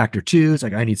there's that factor too. It's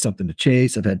like, I need something to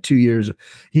chase. I've had 2 years.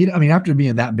 After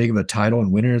being that big of a title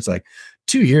and winner, it's like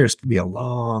 2 years could be a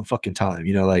long fucking time,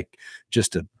 like,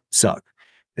 just to suck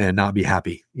and not be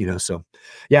happy, So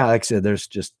yeah, like I said, there's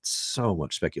just so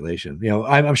much speculation.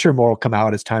 I'm sure more will come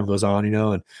out as time goes on,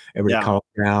 and everybody calms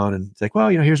down, and it's like, well,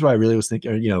 here's what I really was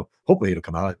thinking, hopefully it'll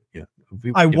come out.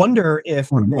 I wonder if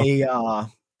they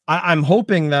I'm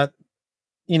hoping that,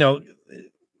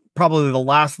 probably the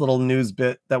last little news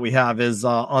bit that we have is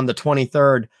on the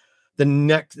 23rd,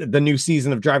 the new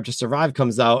season of Drive to Survive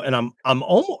comes out, and I'm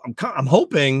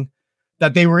hoping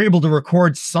that they were able to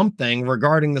record something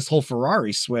regarding this whole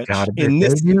Ferrari switch.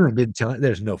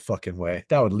 There's no fucking way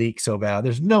that would leak so bad.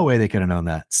 There's no way they could have known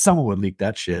that. Someone would leak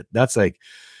that shit. That's like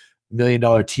 $1 million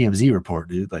TMZ report,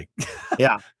 dude. Like,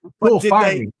 yeah, but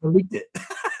they leaked it.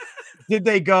 Did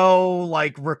they go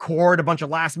like record a bunch of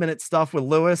last minute stuff with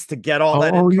Lewis to get all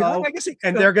that info? Yeah, I guess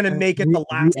and they're going to make it the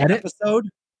last episode.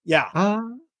 Yeah. I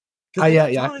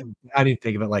didn't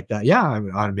think of it like that. Yeah.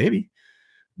 Maybe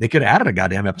they could have added a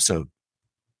goddamn episode.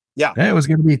 Yeah. It was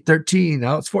going to be 13.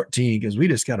 Now it's 14 because we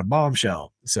just got a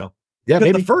bombshell. So yeah,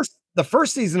 maybe the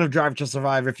first season of Drive to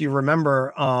Survive, if you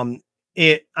remember, I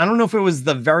don't know if it was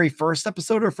the very first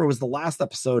episode or if it was the last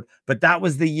episode, but that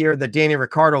was the year that Danny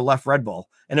Ricciardo left Red Bull,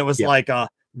 and it was like,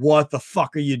 what the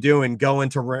fuck are you doing going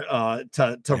to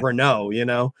Renault,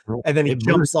 and then he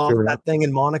jumps off that thing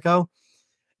in Monaco,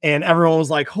 and everyone was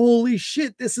like, holy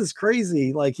shit, this is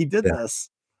crazy. Like, he did this.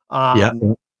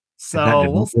 So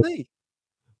we'll see.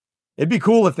 It'd be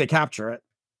cool if they capture it.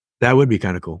 That would be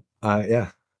kind of cool. You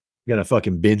gotta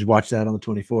fucking binge watch that on the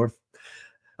 24th.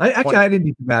 I didn't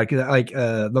do bad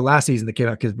because the last season that came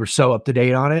out, because we're so up to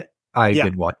date on it. I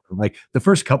did watch them. Like, the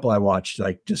first couple I watched,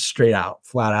 like, just straight out,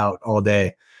 flat out all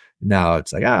day. Now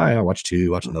it's like, I watch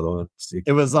 2, watch another one.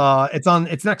 It was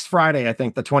it's next Friday, I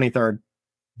think, the 23rd.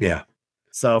 Yeah.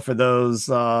 So for those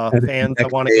fans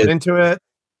that want to get into it,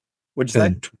 would you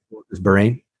say? Is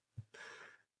Bahrain?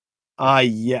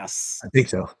 Yes. I think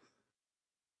so.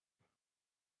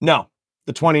 No,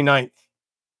 the 29th.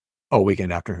 Oh,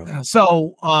 weekend after.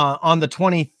 So on the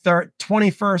 23rd,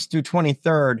 21st through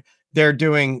 23rd, they're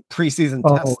doing preseason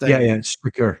testing. Yeah,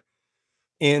 Secure.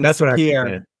 That's what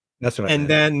I That's what and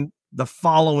then the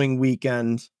following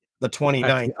weekend, the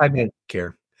 29th. I meant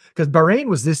care. Because Bahrain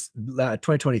was this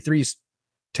 2023's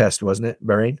test, wasn't it?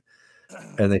 Bahrain?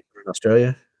 And they were in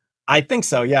Australia? I think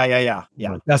so. Yeah.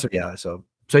 That's what, yeah. So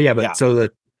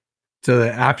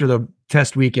after the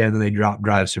test weekend, then they drop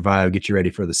Drive Survive, get you ready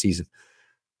for the season.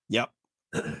 Yep.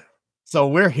 So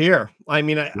we're here. I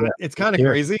mean, it's kind of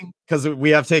crazy because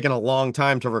we have taken a long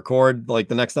time to record like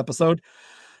the next episode,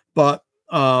 but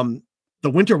the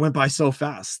winter went by so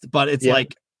fast. But it's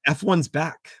like F1's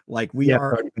back. Like we're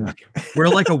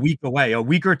like a week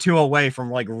or two away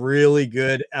from like really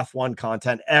good F1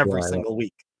 content every single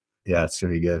week. Yeah, it's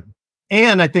gonna be good.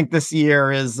 And I think this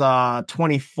year is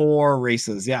 24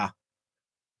 races. Yeah. I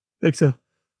think so.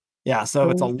 Yeah, so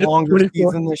it's a longer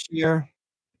season this year.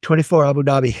 24 Abu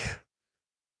Dhabi.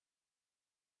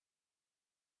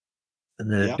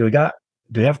 And then do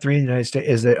we have 3 in the United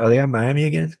States? Are they on Miami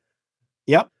again?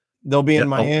 Yep. They'll be in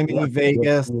Miami,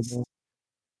 Vegas,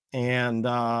 and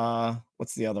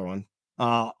what's the other one?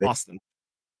 Austin.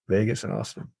 Vegas and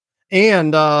Austin.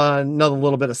 And another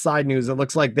little bit of side news. It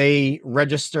looks like they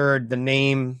registered the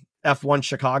name F1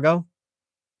 Chicago.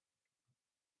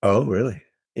 Oh, really?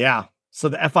 Yeah. So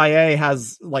the FIA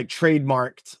has like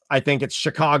trademarked, I think it's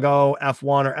Chicago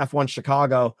F1 or F1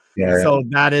 Chicago. Yeah. So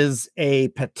that is a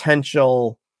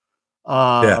potential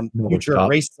future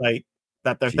race site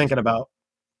that they're thinking about,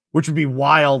 which would be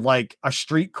wild, like a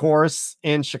street course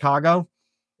in Chicago.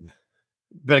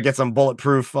 Better get some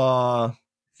bulletproof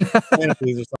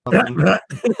canopies or something.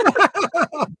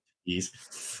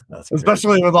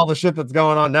 Especially with all the shit that's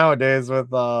going on nowadays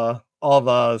with all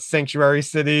the sanctuary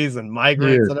cities and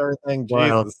migrants and everything.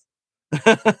 Wow. Jesus.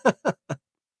 All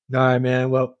right,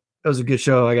 man. Well, that was a good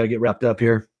show. I got to get wrapped up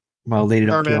here. My lady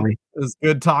don't kill me. It was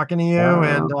good talking to you.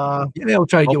 And we'll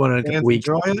try to get one in a couple weeks.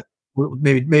 Enjoy it. We'll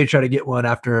maybe try to get one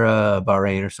after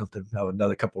Bahrain or something. Have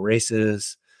another couple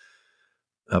races.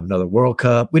 Another World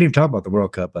Cup. We didn't talk about the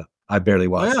World Cup, but I barely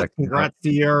watched. Yeah, congrats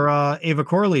to your Ava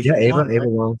Corley. Yeah, Ava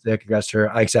won. Yeah, congrats to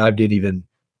her.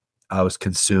 I was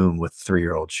consumed with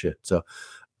 3-year-old shit, so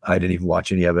I didn't even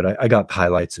watch any of it. I got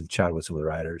highlights and chatted with some of the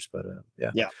riders, but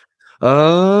yeah,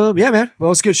 man.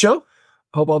 Well, it's a good show.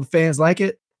 Hope all the fans like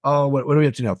it. Oh, what are we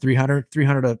up to now? 300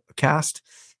 a cast.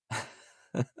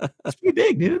 That's pretty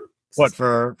big, dude. What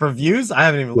for views? I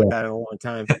haven't even looked at it in a long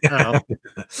time. I don't know.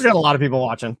 We got a lot of people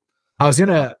watching. I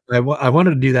wanted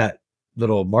to do that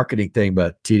little marketing thing,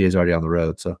 but TJ is already on the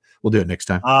road, so we'll do it next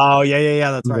time. Oh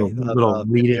yeah, that's right. Little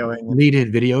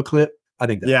lead-in video clip. I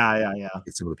think that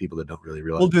get some of the people that don't really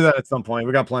realize. We'll do that at some point.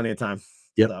 We got plenty of time.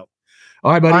 Yep. So.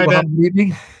 All right, buddy. Have a good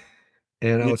evening.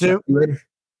 And you too. Talk to you later.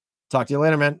 Talk to you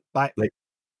later, man. Bye.